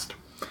a test.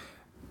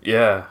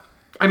 Yeah.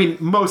 I mean,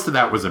 most of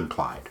that was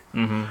implied.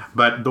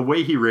 But the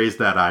way he raised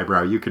that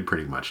eyebrow, you could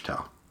pretty much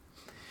tell.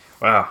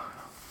 Wow.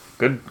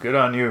 Good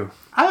on you.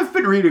 I've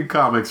been reading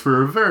comics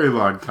for a very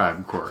long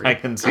time, Corey. I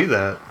can see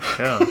that.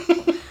 Yeah.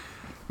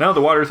 No,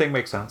 the water thing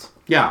makes sense.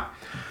 Yeah.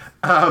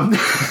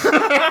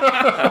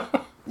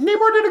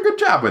 Namor did a good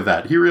job with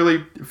that. He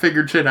really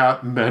figured shit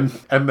out, and then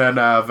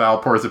Val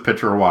pours a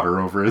pitcher of water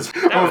over his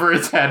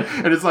head,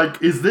 and it's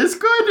like, "Is this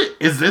good?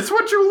 Is this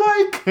what you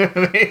like?"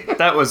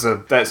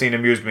 That scene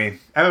amused me.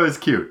 That was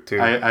cute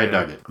too. I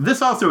dug it.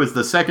 This also is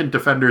the second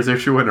Defenders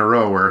issue in a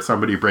row where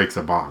somebody breaks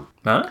a bong.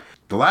 Huh?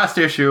 The last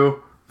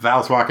issue,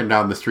 Val's walking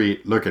down the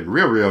street looking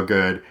real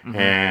good,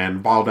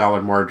 and Bald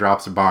Alan Moore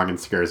drops a bong and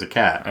scares a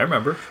cat. I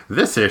remember.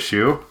 This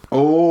issue,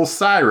 old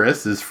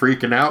Cyrus is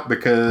freaking out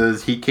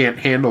because he can't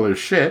handle his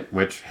shit,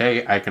 which,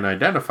 hey, I can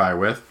identify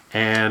with.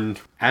 And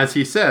as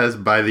he says,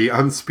 by the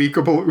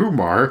unspeakable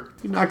Umar,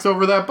 he knocks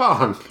over that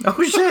bong.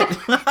 Oh, shit.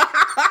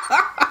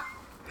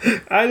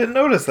 I didn't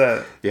notice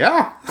that.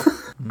 Yeah.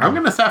 I'm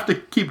going to have to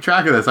keep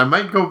track of this. I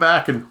might go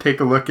back and take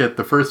a look at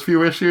the first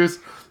few issues,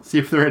 see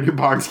if there are any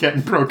bongs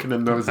getting broken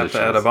in those issues.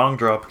 Have to add a bong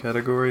drop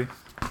category.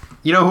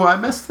 You know who I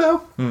missed,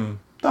 though?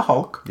 The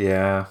Hulk.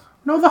 Yeah.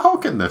 No, the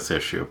Hulk in this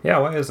issue. Yeah,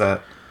 why is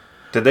that?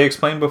 Did they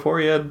explain before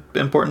he had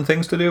important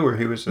things to do, or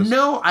he was just...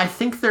 No, I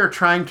think they're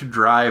trying to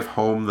drive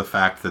home the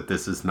fact that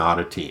this is not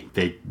a team.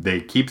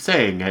 They keep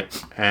saying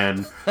it,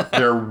 and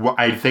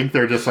I think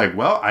they're just like,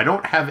 well, I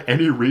don't have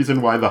any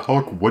reason why the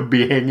Hulk would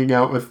be hanging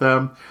out with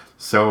them,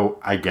 so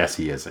I guess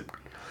he isn't.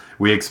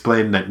 We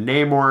explained that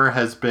Namor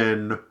has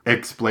been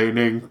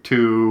explaining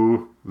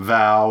to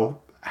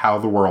Val how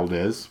the world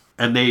is,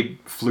 and they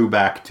flew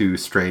back to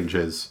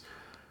Strange's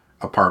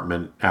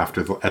apartment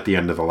at the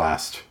end of the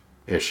last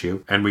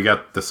issue. And we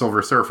got the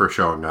Silver Surfer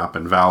showing up,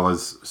 and Val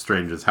is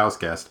Strange's house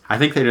guest. I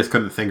think they just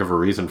couldn't think of a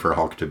reason for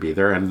Hulk to be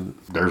there, and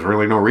there's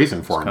really no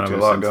reason for him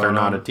to, since they're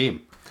not a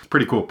team. It's a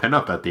pretty cool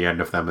pinup at the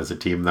end of them as a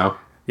team, though.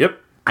 Yep.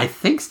 I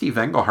think Steve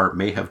Englehart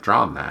may have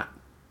drawn that.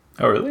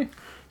 Oh, really?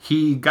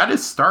 He got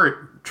his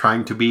start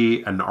trying to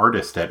be an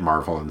artist at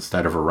Marvel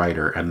instead of a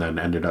writer, and then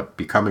ended up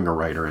becoming a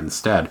writer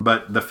instead.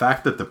 But the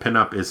fact that the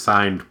pinup is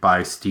signed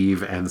by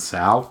Steve and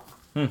Sal,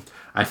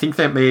 I think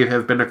that may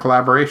have been a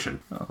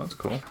collaboration. Oh, that's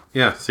cool.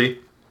 Yeah, see?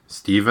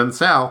 Steve and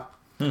Sal.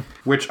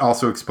 Which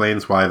also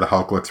explains why the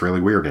Hulk looks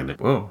really weird in it.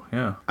 Whoa,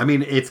 yeah. I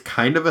mean, it's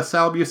kind of a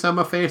Sal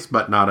Buscema face,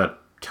 but not a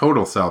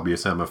total Sal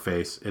Buscema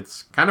face.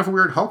 It's kind of a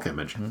weird Hulk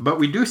image. But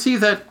we do see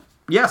that,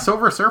 yeah,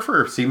 Silver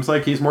Surfer seems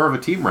like he's more of a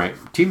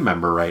team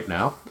member right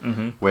now,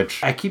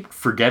 which I keep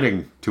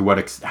forgetting to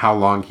how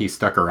long he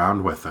stuck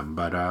around with them,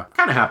 but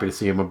kind of happy to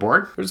see him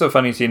aboard. There's a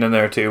funny scene in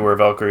there, too, where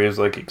Valkyrie is,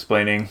 like,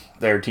 explaining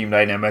their team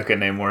dynamic,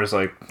 and Namor is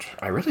like,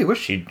 I really wish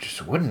she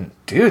just wouldn't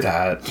do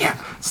that.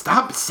 Yeah,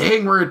 stop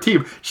saying we're a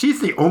team. She's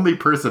the only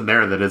person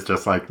there that is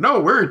just like, no,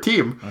 we're a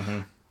team.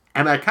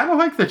 And I kind of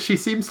like that she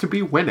seems to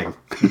be winning.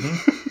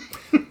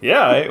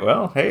 Yeah,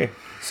 well, hey...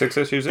 6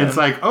 issues in. It's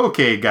like,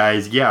 okay,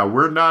 guys, yeah,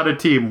 we're not a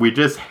team. We're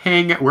just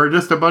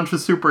a bunch of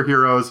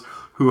superheroes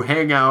who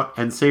hang out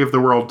and save the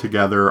world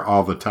together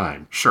all the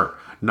time. Sure,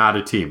 not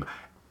a team.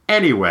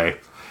 Anyway,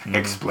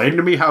 explain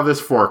to me how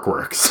this fork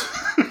works.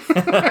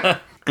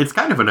 It's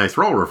kind of a nice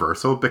role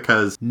reversal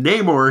because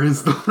Namor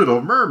is the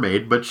Little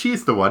Mermaid, but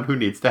she's the one who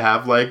needs to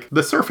have, like,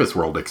 the surface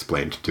world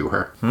explained to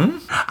her.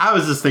 I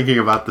was just thinking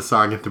about the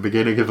song at the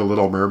beginning of The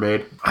Little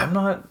Mermaid. I'm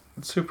not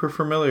super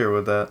familiar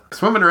with that.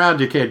 Swimming around,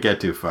 you can't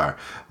get too far.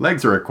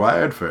 Legs are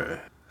required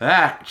for...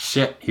 Ah,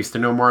 shit. Used to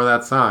know more of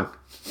that song.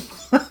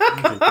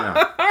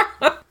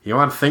 You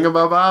want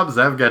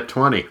thingamabobs? I've got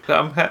 20.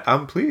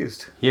 I'm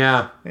pleased.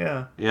 Yeah.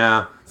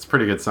 Yeah. It's a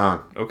pretty good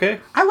song.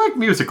 Okay. I like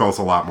musicals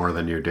a lot more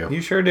than you do.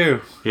 You sure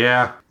do.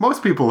 Yeah.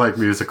 Most people like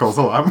musicals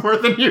a lot more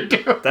than you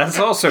do. That's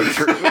also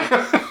true.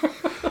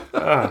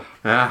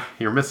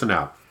 You're missing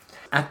out.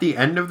 At the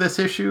end of this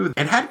issue,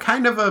 it had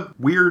kind of a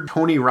weird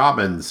Tony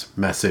Robbins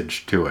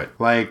message to it.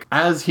 Like,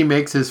 as he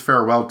makes his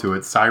farewell to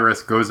it,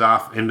 Cyrus goes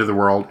off into the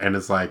world and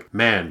is like,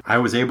 man, I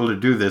was able to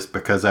do this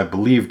because I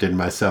believed in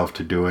myself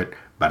to do it,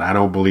 but I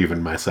don't believe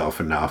in myself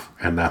enough,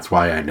 and that's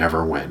why I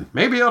never win.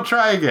 Maybe I'll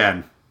try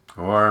again,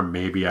 or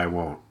maybe I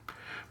won't.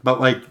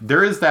 But, like,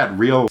 there is that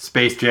real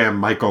Space Jam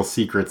Michael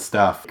secret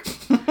stuff.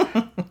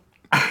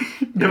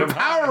 The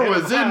power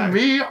was in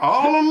me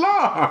all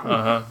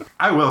along.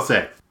 I will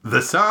say,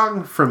 the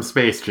song from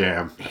Space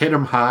Jam, Hit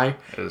 'em High,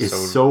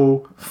 is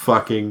so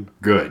fucking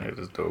good. It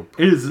is dope.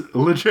 It is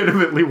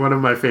legitimately one of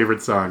my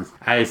favorite songs.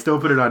 I still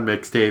put it on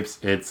mixtapes.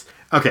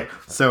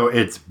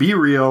 It's Be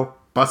Real,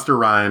 Busta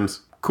Rhymes,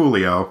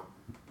 Coolio,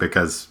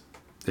 because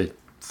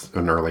it's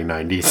an early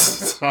 90s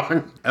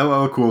song,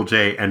 LL Cool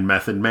J, and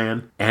Method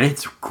Man. And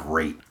it's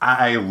great.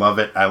 I love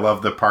it. I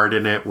love the part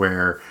in it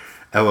where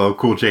LL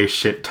Cool J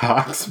shit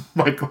talks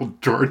Michael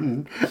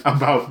Jordan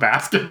about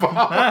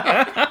basketball.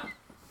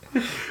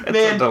 It's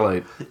a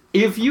delight.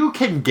 If you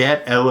can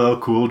get LL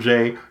Cool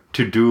J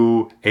to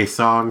do a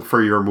song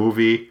for your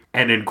movie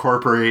and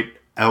incorporate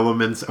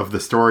elements of the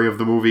story of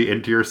the movie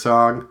into your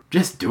song,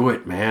 just do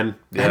it, man.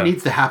 That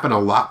needs to happen a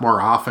lot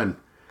more often.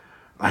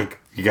 Like,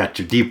 you got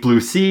your Deep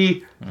Blue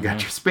Sea, you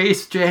got your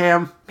Space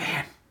Jam.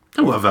 Man,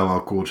 I love LL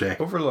Cool J.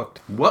 Overlooked.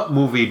 What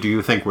movie do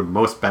you think would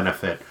most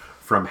benefit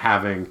from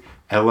having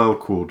LL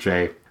Cool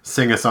J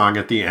sing a song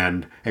at the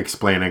end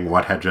explaining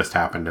what had just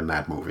happened in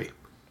that movie?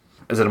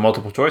 Is it a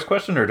multiple choice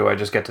question, or do I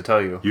just get to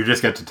tell you? You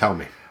just get to tell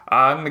me.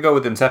 I'm going to go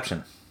with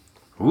Inception.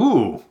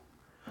 Ooh.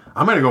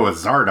 I'm going to go with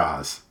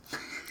Zardoz.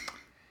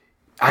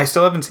 I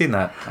still haven't seen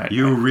that.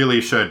 You really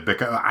should,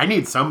 because I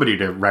need somebody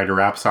to write a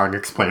rap song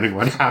explaining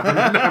what happened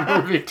in that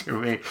movie to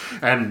me.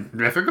 And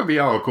if it could be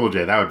LL Cool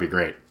J, that would be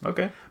great.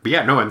 Okay. But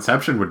yeah, no,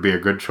 Inception would be a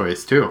good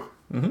choice, too.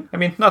 Mm-hmm. I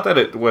mean, not that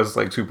it was,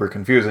 like, super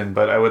confusing,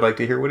 but I would like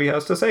to hear what he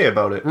has to say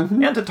about it.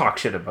 Mm-hmm. And to talk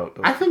shit about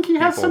those I think he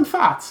has some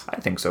thoughts.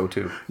 I think so,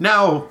 too.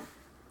 Now...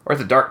 Or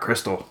the Dark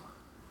Crystal.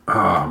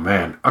 Oh,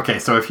 man. Okay,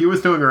 so if he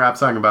was doing a rap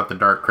song about the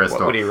Dark Crystal...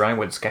 What would he rhyme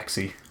with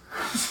Skeksis?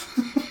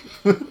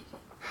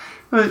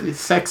 It's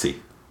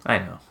sexy. I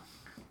know.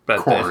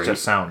 But it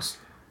just sounds...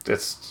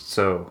 It's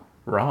so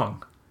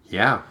wrong.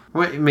 Yeah.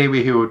 Well,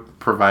 maybe he would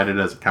provide it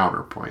as a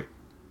counterpoint.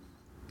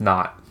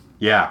 Not.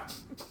 Yeah.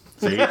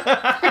 See?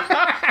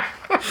 Yeah,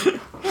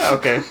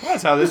 okay.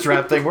 That's how this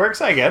rap thing works.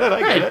 I get it.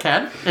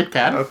 It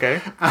can.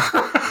 Okay.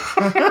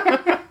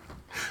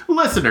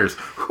 Listeners,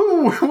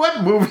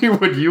 what movie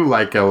would you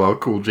like LL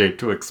Cool J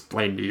to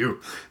explain to you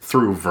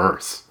through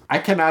verse? I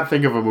cannot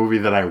think of a movie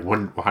that I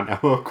wouldn't want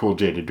LL Cool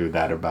J to do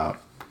that about.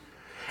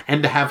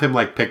 And to have him,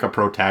 like, pick a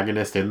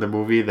protagonist in the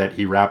movie that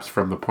he raps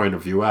from the point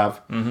of view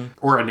of. Mm-hmm.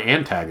 Or an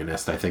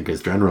antagonist, I think,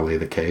 is generally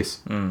the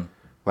case. Mm.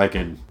 Like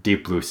in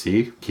Deep Blue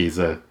Sea, he's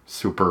a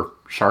super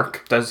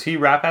shark. Does he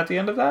rap at the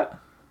end of that?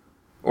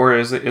 Or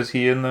is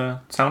he in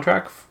the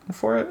soundtrack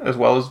for it, as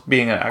well as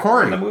being an actor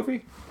Corey, in the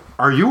movie?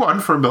 Are you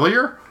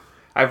unfamiliar?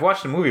 I've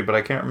watched the movie, but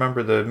I can't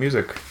remember the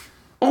music.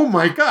 Oh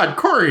my god,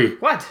 Corey!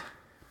 What?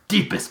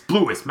 Deepest,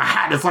 bluest, my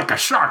hat is like a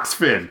shark's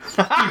fin.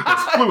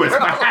 Deepest, bluest,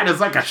 my hat is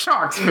like a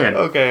shark's fin.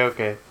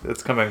 Okay.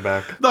 It's coming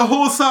back. The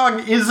whole song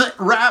is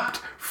rapped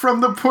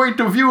from the point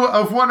of view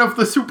of one of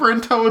the super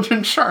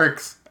intelligent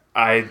sharks.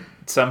 I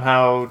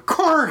somehow...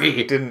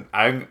 Corey!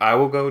 I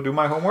will go do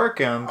my homework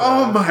and...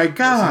 oh my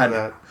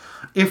god!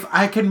 If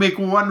I can make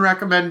one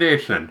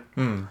recommendation,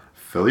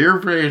 fill your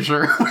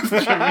brazier with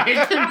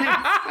Jamaican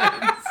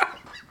accents.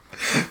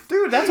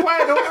 Dude, that's why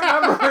I don't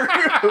remember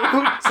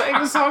who sang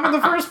the song in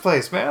the first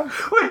place, man.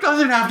 Well, it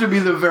doesn't have to be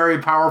the very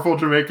powerful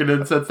Jamaican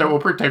incense that will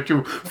protect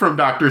you from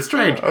Doctor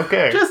Strange.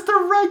 Okay. Just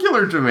the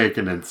regular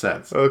Jamaican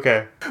incense.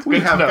 Okay. We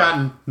have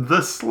gotten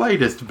the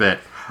slightest bit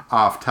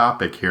off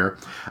topic here.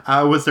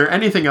 Was there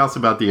anything else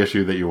about the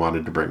issue that you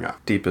wanted to bring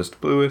up?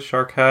 Deepest, bluest,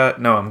 shark hat.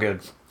 No, I'm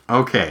good.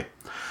 Okay.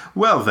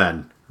 Well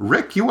then,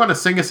 Rick, you want to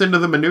sing us into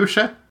the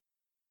minutia?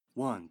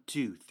 1,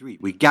 2, 3.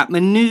 We got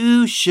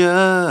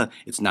minutia.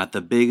 It's not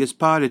the biggest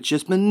part, it's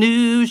just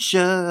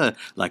minutia.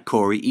 Like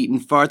Corey eating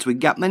farts, we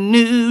got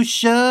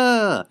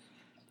minutia.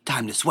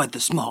 Time to sweat the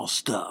small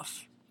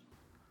stuff.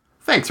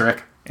 Thanks,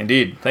 Rick.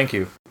 Indeed, thank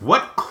you.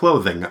 What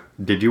clothing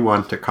did you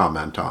want to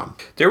comment on?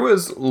 There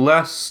was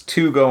less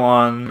to go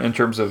on in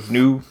terms of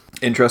new,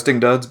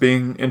 interesting duds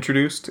being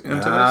introduced into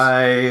this.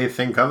 I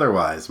think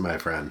otherwise, my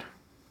friend.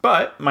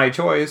 But my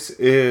choice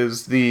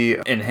is the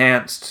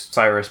enhanced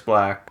Cyrus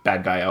Black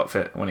bad guy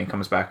outfit when he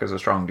comes back as a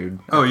strong dude.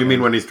 Oh, you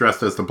mean when he's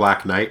dressed as the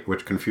Black Knight,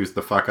 which confused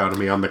the fuck out of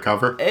me on the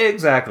cover?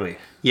 Exactly.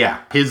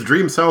 Yeah, his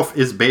dream self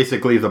is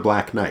basically the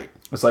Black Knight.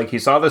 It's like he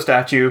saw the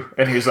statue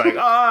and he's like,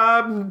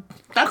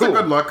 That's cool.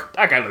 a good look.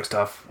 That guy looks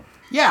tough.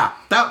 Yeah,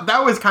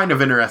 that was kind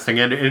of interesting,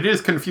 and it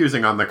is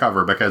confusing on the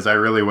cover because I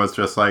really was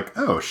just like,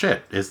 oh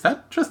shit, is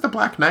that just the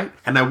Black Knight?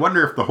 And I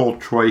wonder if the whole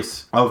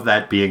choice of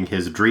that being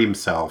his dream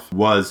self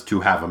was to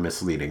have a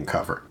misleading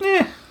cover.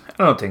 I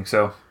don't think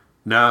so.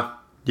 No?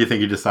 You think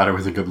he just thought it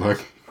was a good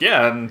look?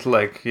 Yeah, and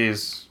like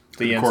he's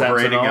the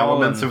Incorporating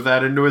elements of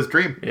that into his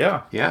dream.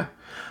 Yeah. Yeah.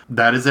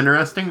 That is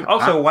interesting.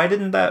 Also, why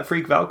didn't that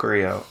freak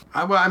Valkyrie out?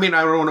 I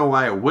don't know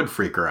why it would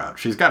freak her out.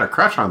 She's got a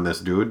crush on this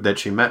dude that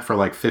she met for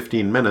like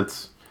 15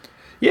 minutes.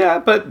 Yeah,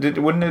 but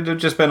wouldn't it have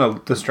just been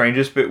the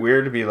strangest bit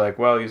weird to be like,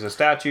 well, he's a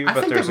statue,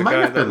 but there's a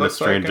guy that looks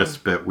like him? the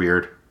strangest bit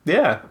weird.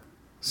 Yeah,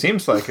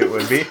 seems like it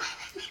would be.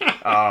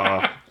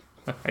 Oh,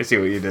 I see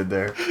what you did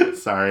there.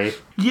 Sorry.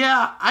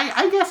 Yeah,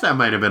 I guess that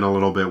might have been a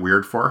little bit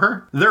weird for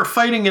her. They're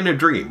fighting in a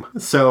dream,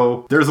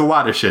 so there's a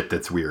lot of shit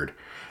that's weird.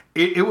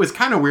 It was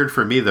kind of weird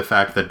for me, the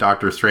fact that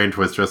Doctor Strange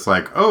was just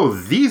like, oh,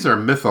 these are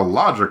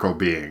mythological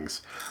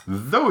beings.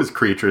 Those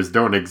creatures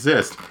don't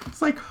exist.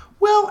 It's like,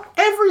 well,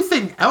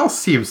 everything else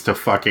seems to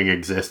fucking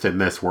exist in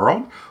this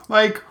world.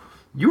 Like,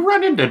 you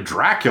run into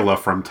Dracula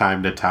from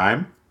time to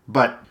time,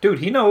 but... Dude,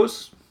 he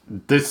knows.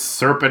 This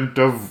serpent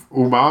of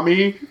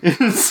umami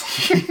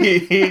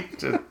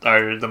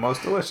are the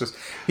most delicious.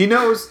 He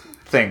knows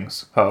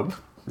things, Hub,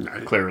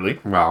 clearly.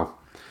 Well...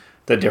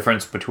 The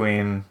difference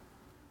between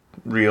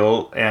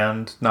real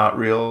and not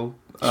real.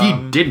 He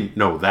didn't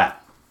know that.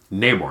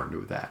 Namor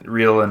knew that.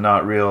 Real and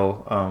not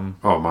real.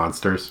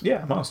 Monsters.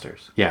 Yeah,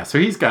 monsters. Yeah, so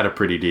he's got a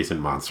pretty decent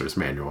monsters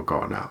manual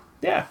going out.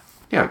 Yeah.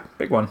 Yeah.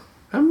 Big one.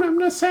 I'm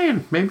just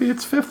saying, maybe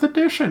it's 5th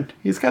edition.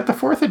 He's got the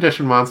 4th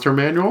edition monster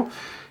manual.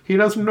 He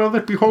doesn't know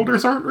that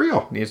beholders aren't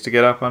real. Needs to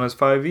get up on his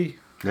 5e.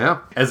 Yeah.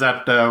 Is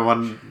that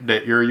one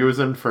that you're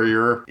using for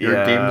your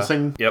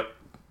gamesing? Yep.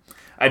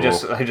 I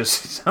just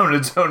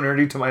sounded so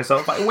nerdy to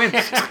myself. I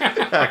winced,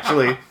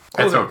 actually.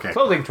 That's okay.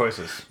 Clothing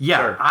choices.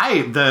 Yeah,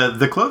 sure.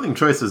 the clothing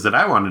choices that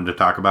I wanted to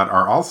talk about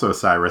are also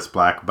Cyrus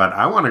Black, but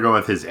I want to go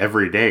with his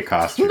everyday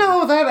costume.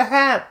 No, that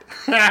hat.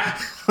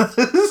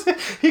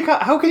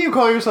 How can you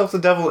call yourself the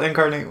devil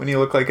incarnate when you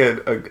look like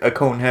a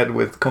cone head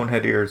with cone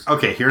head ears?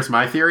 Okay, here's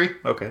my theory.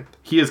 Okay.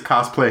 He is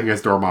cosplaying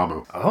as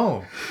Dormammu.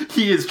 Oh.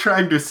 He is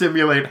trying to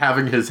simulate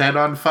having his head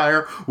on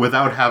fire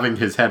without having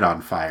his head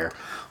on fire.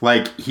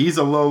 Like, he's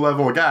a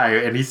low-level guy,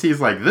 and he sees,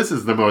 like, this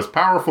is the most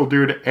powerful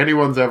dude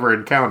anyone's ever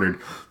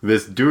encountered.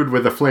 This dude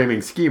with a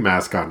flaming ski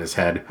mask on his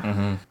head.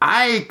 Mm-hmm.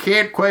 I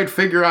can't quite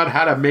figure out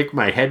how to make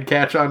my head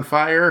catch on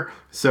fire,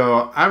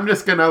 so I'm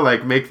just gonna,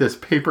 like, make this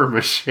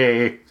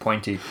papier-mâché...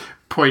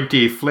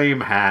 Pointy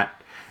flame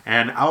hat,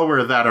 and I'll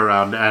wear that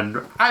around, and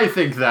I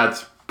think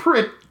that's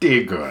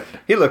pretty good.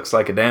 He looks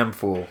like a damn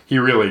fool. He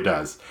really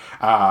does.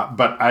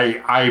 But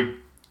I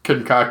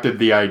concocted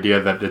the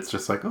idea that it's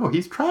just like, oh,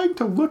 he's trying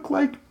to look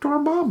like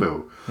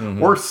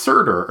Dormammu or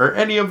Surtur or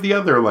any of the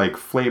other like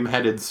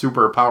flame-headed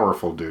super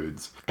powerful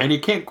dudes. And he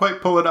can't quite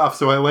pull it off,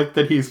 so I like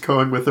that he's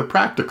going with a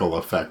practical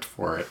effect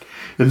for it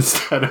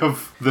instead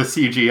of the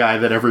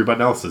CGI that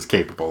everyone else is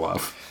capable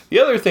of. The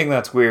other thing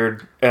that's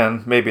weird,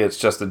 and maybe it's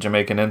just the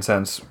Jamaican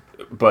incense,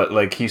 but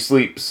like he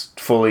sleeps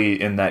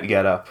fully in that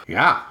getup.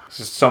 Yeah. It's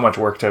just so much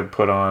work to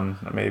put on.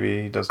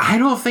 Maybe he doesn't. I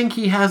don't think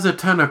he has a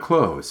ton of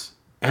clothes.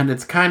 And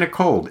it's kind of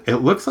cold. It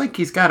looks like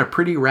he's got a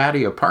pretty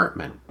ratty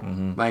apartment.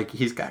 Mm-hmm. Like,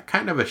 he's got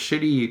kind of a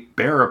shitty,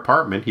 bare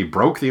apartment. He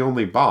broke the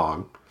only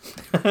bong.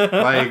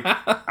 Like,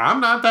 I'm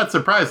not that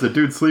surprised the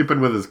dude's sleeping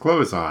with his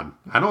clothes on.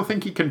 I don't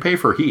think he can pay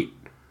for heat.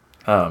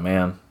 Oh,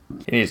 man.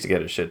 He needs to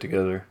get his shit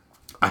together.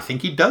 I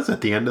think he does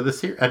at the end of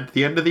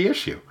the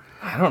issue.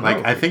 I don't know.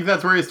 Like, I think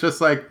that's where he's just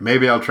like,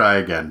 maybe I'll try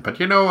again. But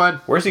you know what?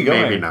 Where's he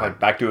going? Maybe not. Like,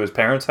 back to his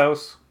parents'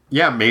 house?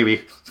 Yeah,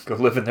 maybe. Go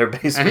live in their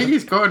basement. I think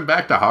he's going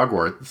back to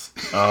Hogwarts.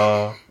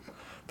 Oh,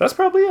 that's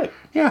probably it.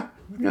 Yeah,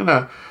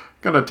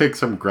 gonna take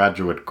some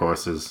graduate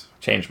courses.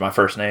 Change my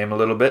first name a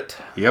little bit.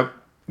 Yep.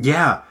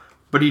 Yeah,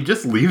 but he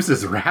just leaves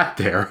his rat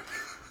there.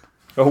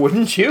 Oh,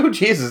 wouldn't you?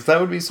 Jesus, that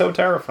would be so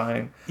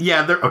terrifying.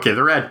 Yeah,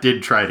 the rat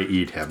did try to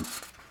eat him.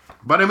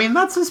 But I mean,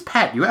 that's his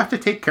pet. You have to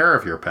take care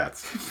of your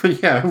pets.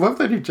 But yeah, I love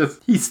that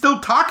he's still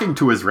talking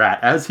to his rat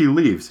as he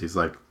leaves. He's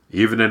like,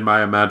 even in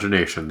my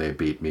imagination they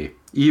beat me.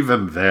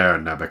 Even there,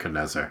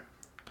 Nebuchadnezzar.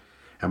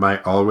 Am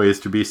I always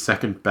to be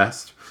second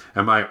best?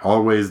 Am I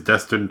always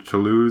destined to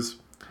lose?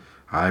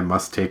 I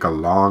must take a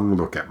long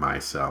look at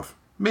myself.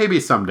 Maybe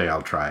someday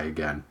I'll try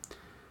again.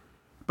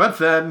 But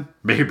then,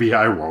 maybe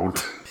I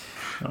won't.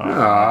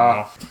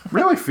 Aww.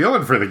 Really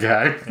feeling for the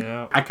guy.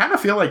 Yeah. I kind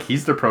of feel like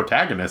he's the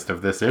protagonist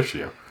of this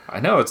issue. I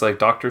know, it's like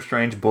Doctor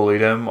Strange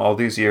bullied him all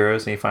these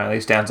years, and he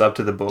finally stands up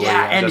to the bully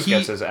and just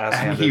gets his ass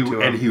handed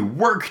to him. And he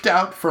worked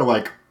out for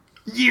like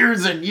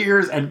years and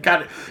years and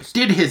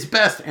did his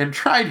best and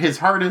tried his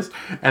hardest,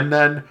 and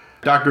then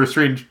Doctor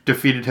Strange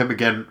defeated him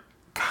again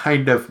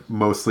kind of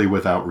mostly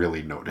without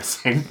really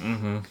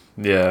noticing.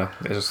 Yeah,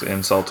 it's just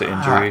insult to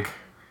injury. Fuck.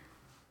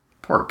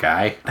 Poor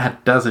guy.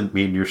 That doesn't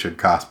mean you should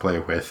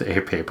cosplay with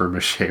a paper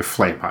mache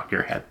flame on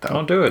your head, though.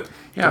 Don't do it.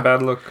 Yeah. It's a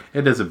bad look.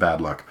 It is a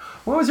bad look.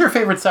 What was your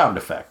favorite sound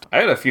effect? I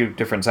had a few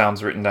different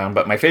sounds written down,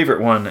 but my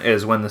favorite one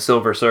is when the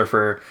Silver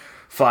Surfer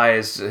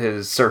flies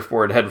his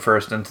surfboard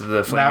headfirst into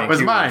the flaming That was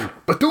cube. mine.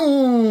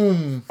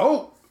 Ba-doom!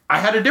 Oh, I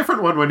had a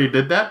different one when he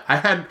did that. I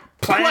had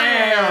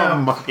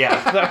Plam!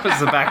 Yeah, that was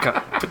the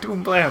backup.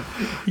 Ba-doom, blam.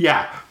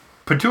 Yeah.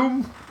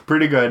 Patoom,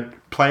 pretty good.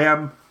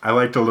 Plam, I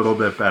liked a little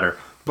bit better.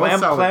 Both Plam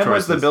solid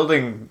was the choices.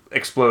 building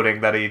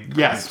exploding that he...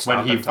 Yes, when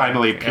stopped he in time.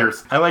 finally Yeah.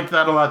 pierced. I liked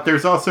that a lot.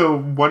 There's also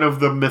one of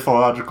the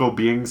mythological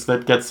beings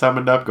that gets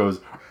summoned up goes,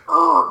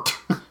 "Ert."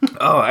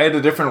 Oh, I had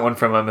a different one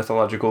from a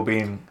mythological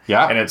being.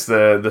 Yeah? And it's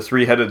the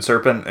three-headed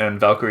serpent, and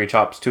Valkyrie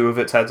chops two of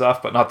its heads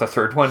off, but not the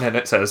third one, and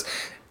it says,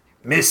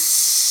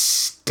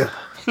 Mist.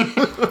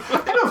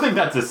 I don't think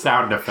that's a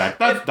sound effect.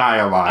 That's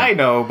dialogue. I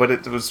know, but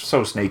it was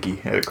so snaky.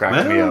 It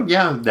cracked me Well, up.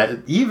 yeah,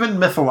 even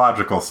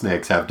mythological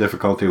snakes have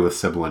difficulty with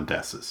sibilant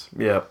S's.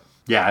 Yeah.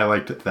 Yeah, I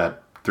liked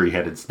that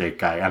three-headed snake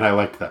guy, and I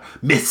liked the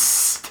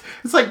mist.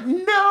 It's like,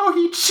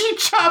 no, she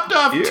chopped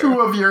off Yeah. two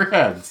of your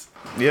heads.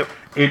 Yep.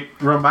 It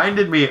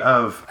reminded me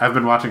of, I've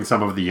been watching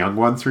some of the young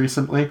ones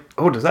recently.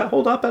 Oh, does that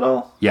hold up at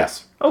all?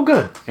 Yes, Oh,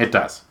 good. it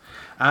does.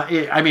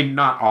 I mean,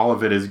 not all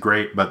of it is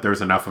great, but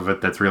there's enough of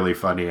it that's really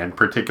funny, and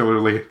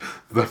particularly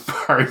the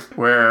part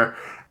where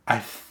I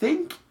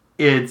think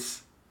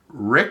it's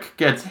Rick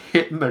gets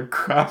hit in the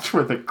crotch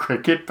with a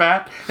cricket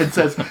bat and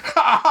says,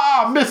 "Ha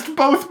ha! Missed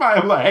both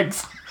my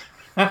legs."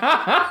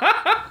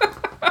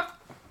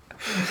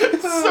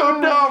 It's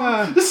so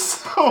dumb,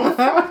 so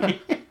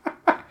funny.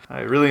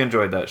 I really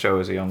enjoyed that show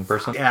as a young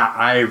person. Yeah,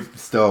 I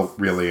still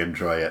really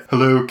enjoy it.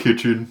 Hello,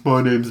 kitchen.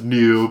 My name's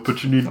Neil,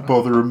 but you needn't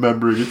bother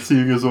remembering it,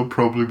 seeing as I'll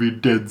probably be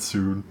dead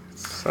soon.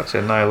 Such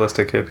a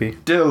nihilistic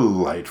hippie.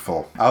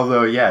 Delightful.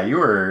 Although, yeah, you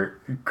were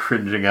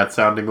cringing at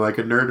sounding like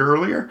a nerd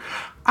earlier.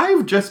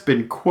 I've just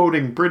been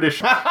quoting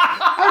British comedies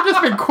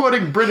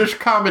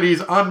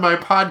on my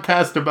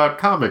podcast about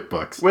comic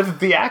books. With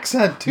the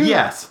accent, too.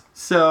 Yes.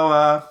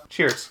 So,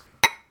 Cheers.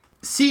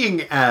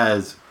 seeing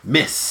as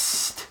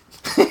mist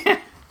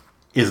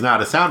is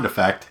not a sound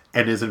effect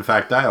and is in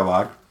fact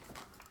dialogue,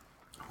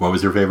 what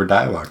was your favorite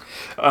dialogue?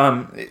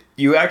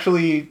 You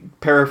actually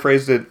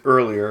paraphrased it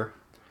earlier,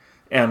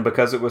 and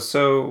because it was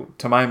so,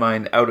 to my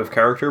mind, out of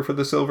character for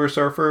the Silver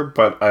Surfer,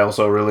 but I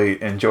also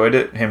really enjoyed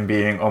it, him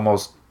being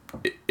almost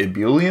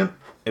ebullient.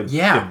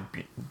 Yeah.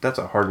 That's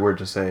a hard word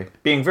to say.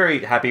 Being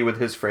very happy with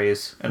his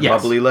phrase and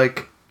Yes.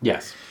 bubbly-like,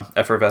 Yes.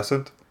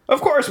 effervescent. Of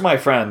course, my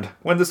friend,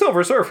 when the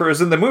Silver Surfer is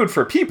in the mood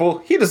for people,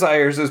 he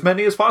desires as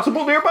many as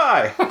possible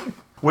nearby.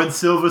 When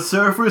Silver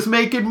Surfer's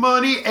making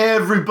money,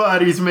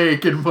 everybody's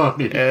making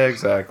money.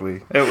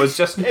 Exactly.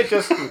 It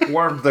just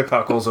warmed the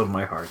cockles of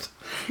my heart.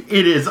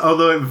 It is,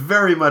 although it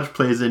very much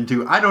plays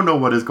into, I don't know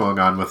what is going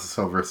on with the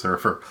Silver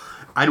Surfer.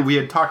 We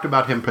had talked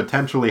about him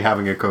potentially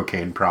having a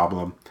cocaine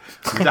problem.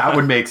 That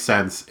would make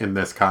sense in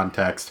this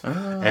context.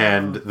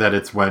 And that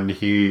it's when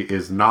he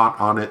is not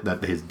on it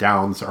that his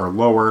downs are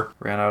lower.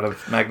 Ran out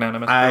of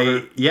magnanimous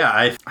power.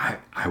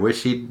 I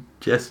wish he'd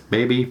just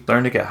maybe...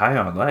 Learn to get high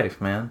on life,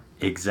 man.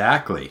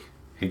 Exactly.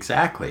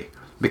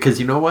 Because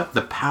you know what?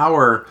 The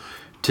power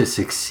to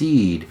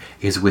succeed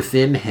is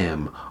within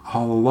him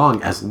all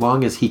along. As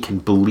long as he can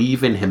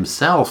believe in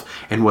himself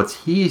and what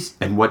he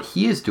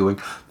is doing,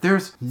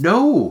 there's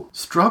no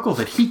struggle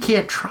that he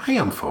can't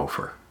triumph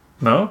over.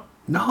 No?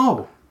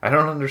 No. I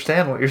don't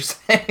understand what you're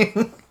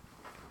saying.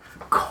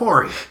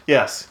 Corey,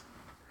 Yes.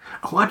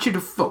 I want you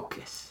to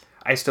focus.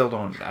 I still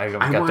don't. I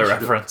don't I get want the you to-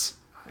 reference.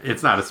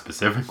 It's not a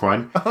specific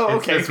one. Oh,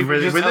 okay. It's Could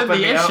you just within help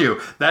the me out? issue.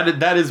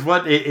 That is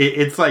what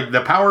it's like.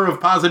 The power of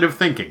positive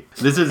thinking.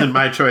 This isn't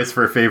my choice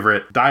for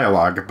favorite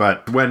dialogue,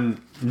 but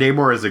when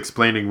Namor is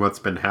explaining what's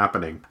been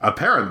happening,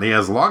 apparently,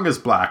 as long as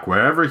Black,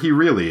 wherever he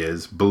really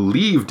is,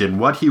 believed in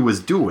what he was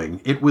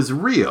doing, it was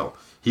real.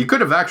 He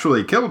could have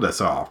actually killed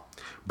us all.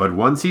 But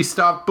once he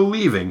stopped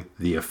believing,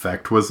 the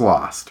effect was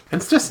lost.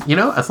 And it's just,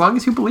 as long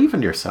as you believe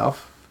in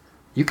yourself,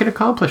 you can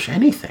accomplish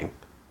anything.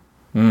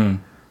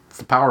 It's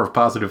the power of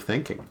positive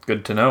thinking.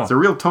 Good to know. It's a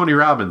real Tony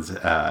Robbins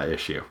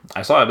issue.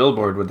 I saw a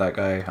billboard with that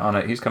guy on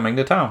it. He's coming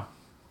to town.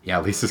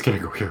 Yeah, Lisa's gonna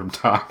go hear him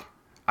talk.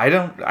 I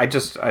don't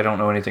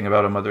know anything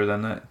about him other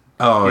than that.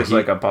 Oh, He's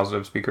like a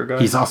positive speaker guy.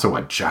 He's also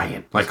a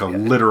giant, like a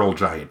literal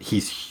giant.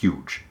 He's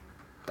huge.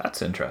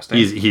 That's interesting.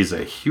 He's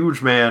a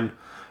huge man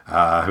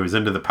who's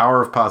into the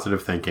power of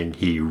positive thinking.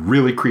 He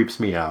really creeps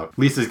me out.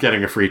 Lisa's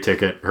getting a free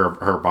ticket.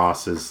 Her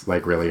boss is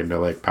like really into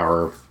like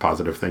power of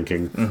positive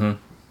thinking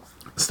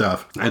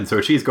stuff, and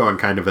so she's going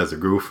kind of as a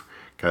goof.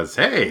 Because,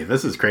 hey,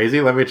 this is crazy.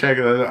 Let me check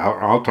it out.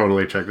 I'll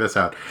totally check this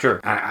out. Sure.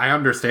 I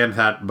understand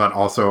that, but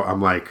also I'm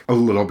like a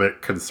little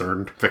bit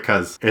concerned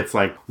because it's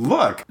like,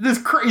 look, this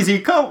crazy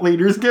cult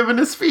leader's giving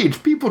a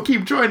speech. People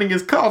keep joining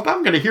his cult.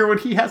 I'm going to hear what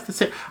he has to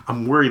say.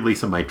 I'm worried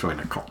Lisa might join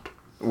a cult.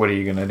 What are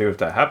you gonna do if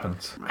that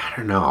happens? I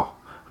don't know.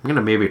 I'm going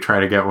to maybe try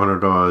to get one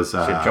of those.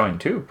 Should join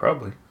too,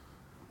 probably.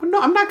 No,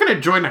 I'm not going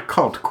to join a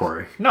cult,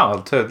 Corey.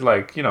 No, to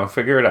like,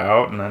 figure it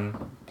out and then,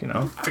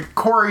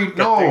 Corey, things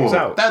no.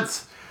 out.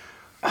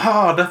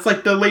 That's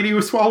like the lady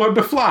who swallowed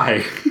the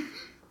fly.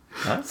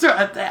 Huh? So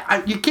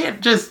you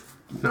can't just...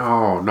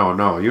 No.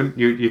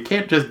 You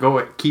can't just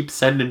go keep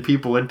sending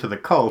people into the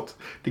cult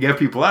to get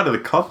people out of the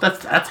cult.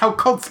 That's how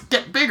cults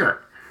get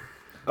bigger.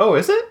 Oh,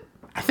 is it?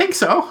 I think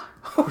so.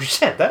 Oh,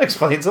 shit. That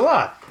explains a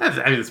lot.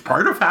 It's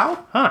part of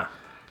how. Huh.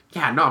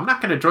 Yeah, no, I'm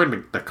not going to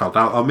join the cult.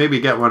 I'll maybe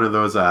get one of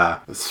those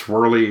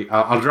swirly...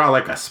 I'll draw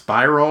like a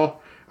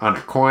spiral on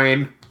a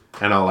coin,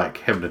 and I'll like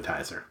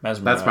hypnotize her.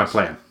 Mesmerize. That's my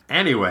plan.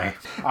 Anyway,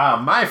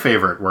 my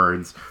favorite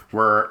words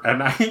were,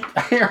 and I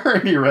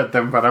already read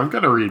them, but I'm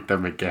going to read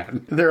them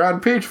again. They're on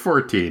page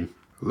 14.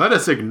 Let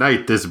us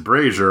ignite this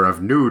brazier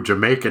of new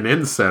Jamaican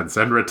incense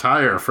and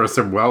retire for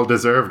some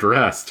well-deserved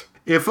rest.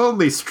 If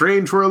only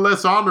Strange were a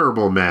less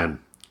honorable man.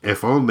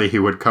 If only he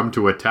would come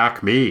to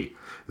attack me.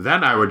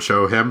 Then I would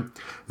show him.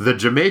 The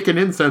Jamaican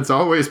incense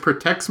always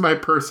protects my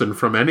person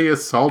from any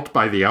assault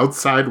by the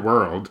outside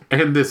world.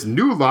 And this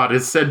new lot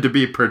is said to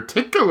be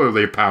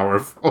particularly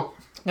powerful.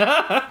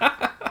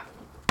 A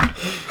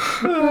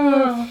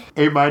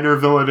minor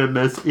villain in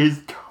this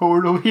is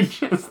totally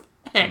just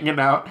hanging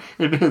out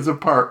in his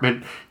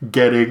apartment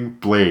getting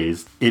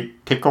blazed.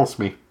 It tickles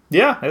me.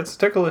 Yeah, it's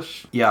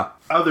ticklish. Yeah.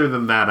 Other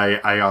than that,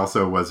 I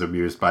also was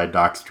amused by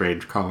Doc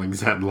Strange calling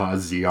Zenla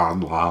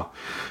Zeon Law.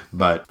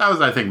 But that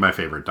was, I think, my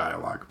favorite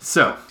dialogue.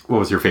 So, what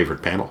was your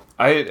favorite panel?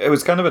 It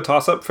was kind of a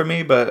toss-up for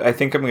me, but I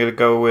think I'm going to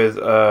go with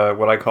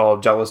what I call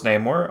Jealous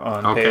Namor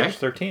on page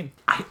 13.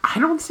 I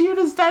don't see it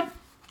as that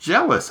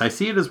jealous. I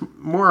see it as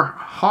more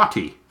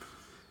haughty.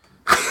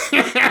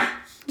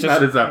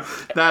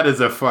 That is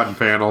a fun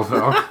panel,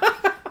 though.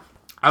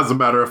 As a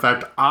matter of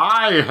fact,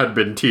 I had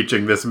been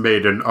teaching this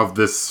maiden of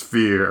this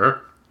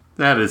sphere.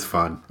 That is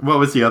fun. What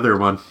was the other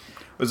one?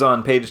 It was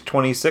on page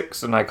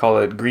 26, and I call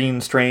it Green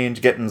Strange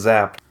Getting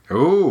Zapped.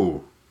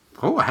 Oh,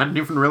 I hadn't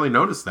even really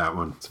noticed that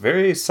one. It's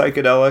very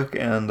psychedelic,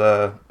 and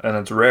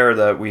it's rare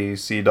that we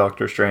see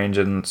Doctor Strange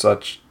in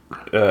such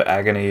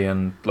agony,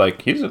 and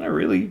like he's in a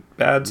really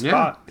bad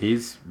spot. Yeah,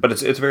 but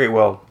it's very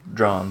well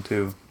drawn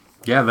too.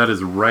 Yeah, that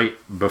is right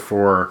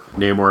before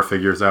Namor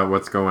figures out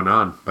what's going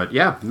on. But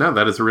yeah, no,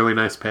 that is a really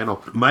nice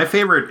panel. My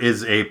favorite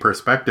is a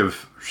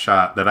perspective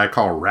shot that I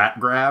call rat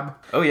grab.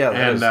 Oh yeah,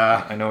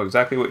 I know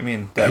exactly what you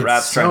mean. That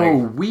rat's trying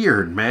to... It's so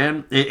weird,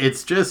 man.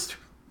 It's just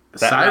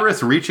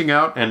Cyrus reaching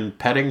out and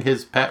petting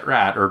his pet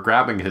rat or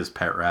grabbing his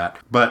pet rat.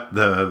 But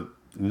the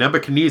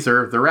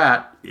Nebuchadnezzar, the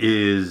rat,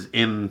 is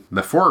in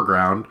the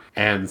foreground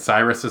and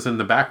Cyrus is in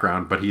the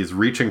background, but he's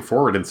reaching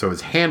forward and so his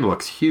hand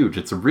looks huge.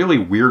 It's a really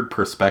weird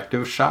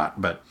perspective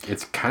shot, but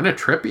it's kind of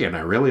trippy and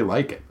I really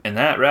like it. And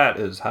that rat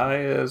is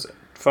high as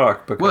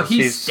fuck because well,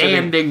 he's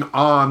standing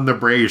on the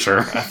brazier.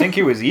 I think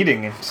he was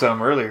eating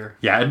some earlier.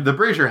 Yeah, and the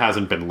brazier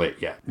hasn't been lit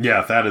yet.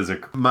 Yeah, that is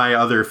my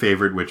other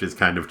favorite, which is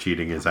kind of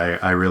cheating, is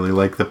I really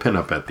like the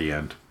pinup at the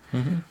end.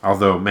 Mm-hmm.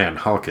 Although, man,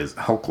 Hulk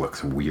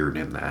looks weird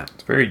in that.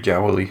 It's very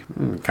jowly.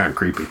 Kind of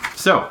creepy.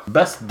 So,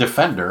 best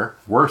defender,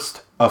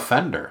 worst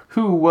offender.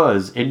 Who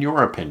was, in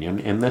your opinion,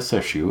 in this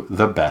issue,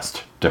 the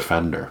best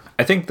defender?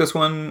 I think this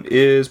one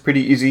is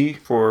pretty easy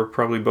for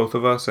probably both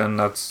of us, and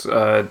that's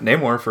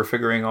Namor for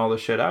figuring all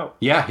this shit out.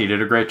 Yeah, he did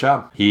a great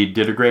job.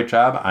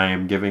 I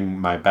am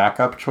giving my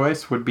backup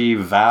choice would be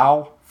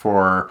Val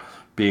for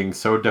being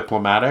so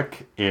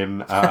diplomatic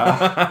in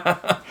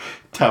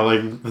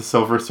telling the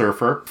Silver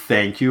Surfer,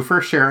 thank you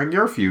for sharing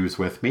your views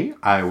with me.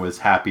 I was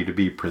happy to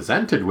be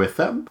presented with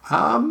them.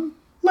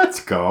 Let's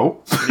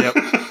go. Yep.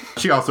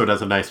 She also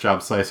does a nice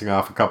job slicing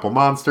off a couple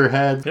monster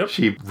heads. Yep.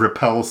 She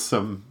repels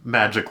some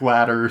magic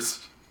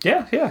ladders.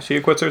 Yeah, she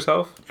acquits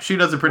herself. She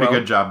does a pretty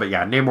good job, but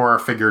yeah, Namor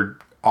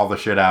figured all the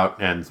shit out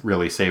and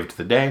really saved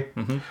the day.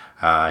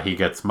 Mm-hmm. He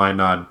gets my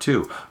nod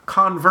too.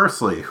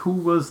 Conversely, who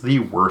was the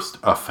worst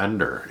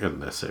offender in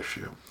this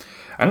issue?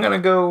 I'm going to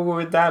go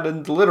with that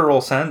in the literal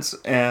sense,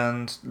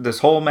 and this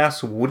whole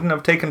mess wouldn't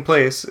have taken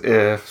place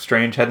if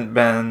Strange hadn't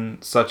been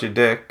such a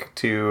dick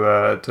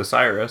to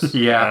Cyrus.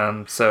 Yeah.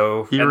 And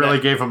so... He really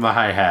gave him the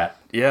hi-hat.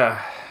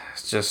 Yeah.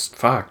 It's just,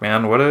 fuck,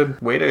 man. What a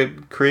way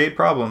to create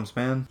problems,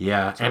 man.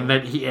 Yeah, so.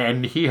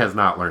 and he has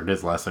not learned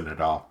his lesson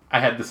at all. I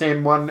had the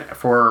same one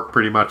for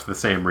pretty much the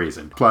same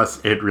reason.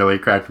 Plus, it really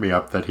cracked me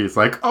up that he's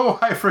like, oh,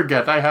 I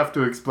forget, I have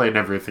to explain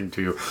everything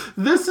to you.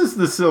 This is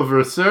the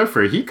Silver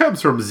Surfer. He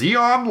comes from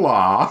Zeon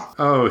Law.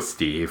 Oh,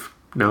 Steve.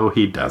 No,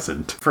 he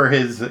doesn't. For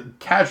his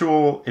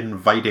casual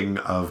inviting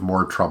of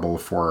more trouble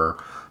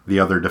for the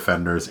other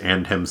defenders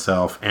and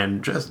himself,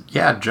 and just,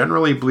 yeah,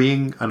 generally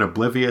being an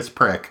oblivious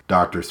prick,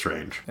 Doctor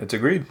Strange. It's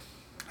agreed.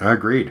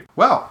 Agreed.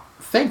 Well,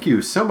 thank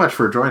you so much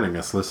for joining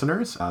us,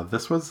 listeners.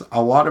 This was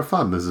a lot of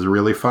fun. This is a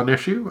really fun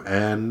issue,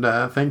 and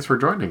thanks for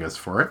joining us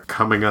for it.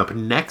 Coming up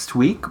next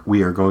week,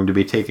 we are going to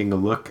be taking a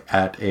look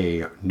at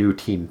a new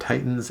Teen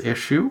Titans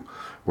issue,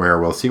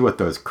 where we'll see what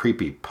those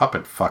creepy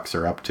puppet fucks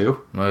are up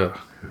to. Ugh.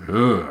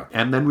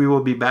 And then we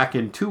will be back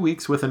in 2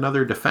 weeks with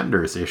another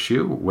Defenders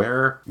issue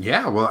where,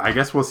 yeah, well, I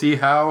guess we'll see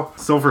how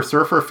Silver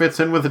Surfer fits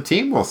in with the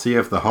team. We'll see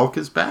if the Hulk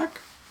is back.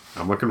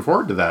 I'm looking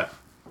forward to that.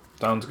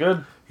 Sounds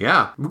good.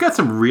 Yeah, we got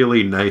some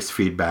really nice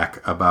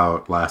feedback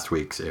about last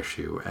week's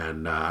issue,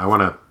 and I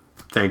want to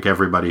thank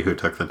everybody who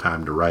took the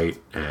time to write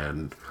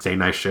and say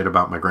nice shit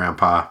about my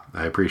grandpa.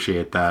 I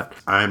appreciate that.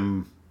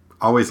 I'm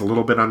always a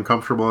little bit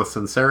uncomfortable with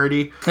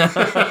sincerity,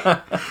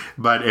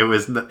 but it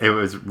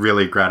was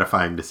really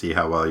gratifying to see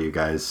how well you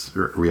guys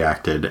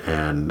reacted,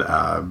 and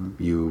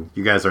you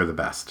guys are the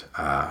best.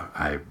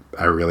 I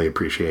really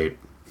appreciate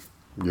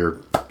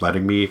your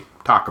letting me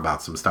talk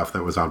about some stuff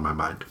that was on my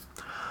mind.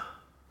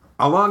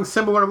 Along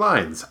similar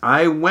lines,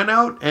 I went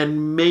out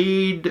and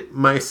made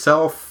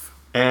myself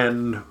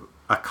and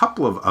a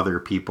couple of other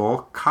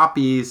people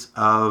copies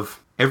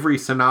of every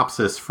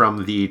synopsis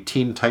from the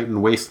Teen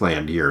Titan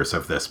Wasteland years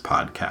of this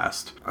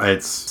podcast.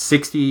 It's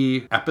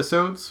 60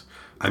 episodes.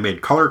 I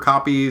made color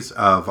copies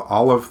of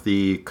all of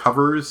the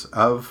covers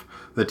of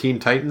the Teen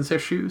Titans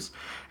issues,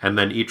 and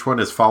then each one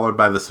is followed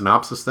by the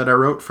synopsis that I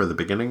wrote for the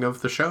beginning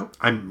of the show.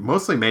 I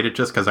mostly made it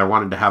just because I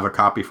wanted to have a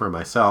copy for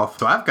myself,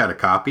 so I've got a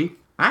copy.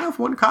 I have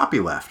one copy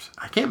left.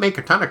 I can't make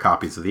a ton of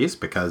copies of these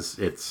because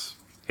it's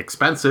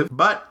expensive,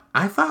 but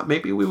I thought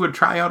maybe we would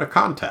try out a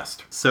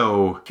contest.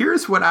 So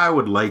here's what I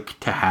would like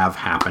to have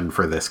happen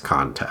for this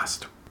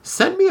contest.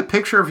 Send me a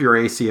picture of your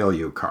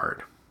ACLU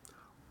card,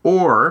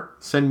 or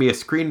send me a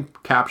screen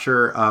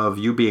capture of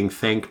you being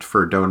thanked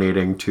for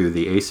donating to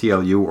the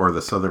ACLU or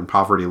the Southern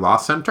Poverty Law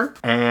Center,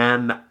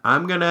 and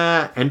I'm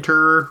gonna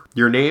enter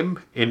your name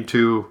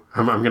into,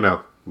 I'm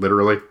gonna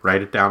literally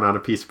write it down on a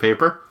piece of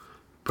paper,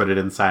 put it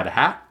inside a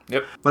hat.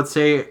 Yep. Let's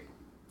say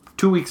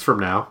 2 weeks from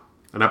now,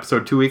 an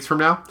episode 2 weeks from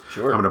now.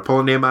 Sure. I'm going to pull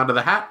a name out of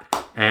the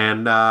hat,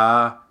 and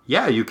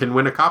yeah, you can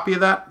win a copy of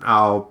that.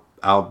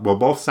 We'll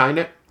both sign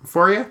it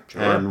for you,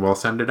 sure, and we'll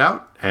send it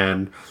out.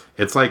 And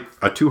it's like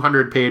a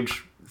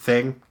 200-page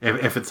thing.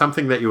 If it's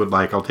something that you would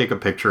like, I'll take a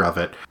picture of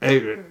it.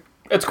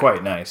 It's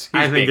quite nice.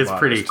 I think it's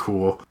pretty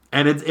cool.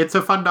 And it's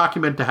a fun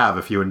document to have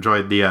if you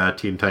enjoyed the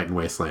Teen Titan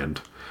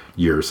Wasteland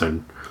years,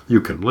 and you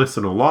can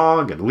listen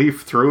along and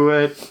leaf through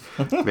it.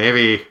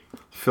 Maybe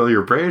fill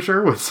your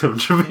brazier with some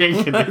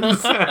Jamaican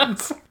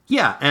incense.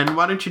 Yeah, and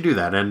why don't you do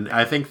that? And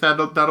I think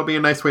that'll be a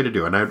nice way to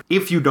do it. And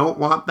if you don't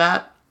want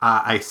that,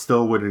 I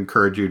still would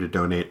encourage you to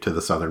donate to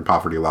the Southern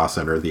Poverty Law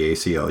Center, the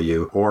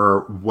ACLU, or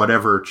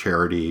whatever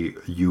charity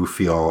you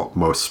feel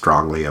most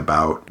strongly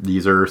about.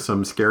 These are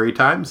some scary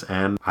times,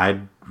 and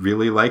I'd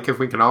really like if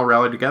we can all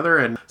rally together.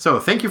 And so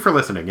thank you for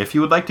listening. If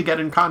you would like to get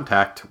in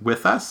contact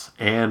with us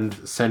and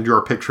send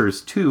your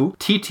pictures to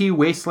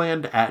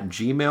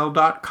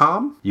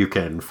ttwasteland@gmail.com. You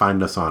can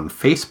find us on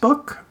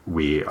Facebook.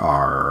 We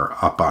are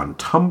up on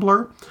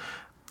Tumblr.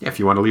 If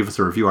you want to leave us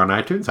a review on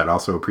iTunes, I'd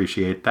also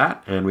appreciate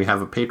that. And we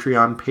have a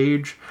Patreon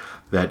page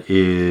that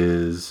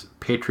is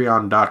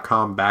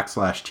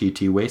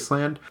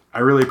patreon.com/ttwasteland. I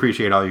really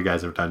appreciate all you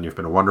guys have done. You've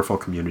been a wonderful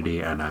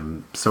community, and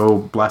I'm so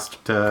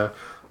blessed to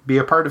be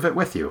a part of it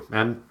with you.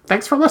 And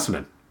thanks for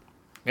listening.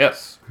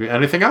 Yes.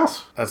 Anything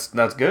else?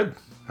 That's good.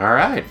 All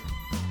right.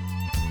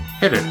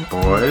 Hit it,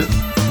 boys.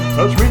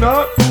 Touch me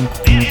not.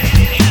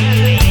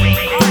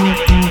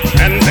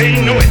 And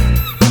they know it.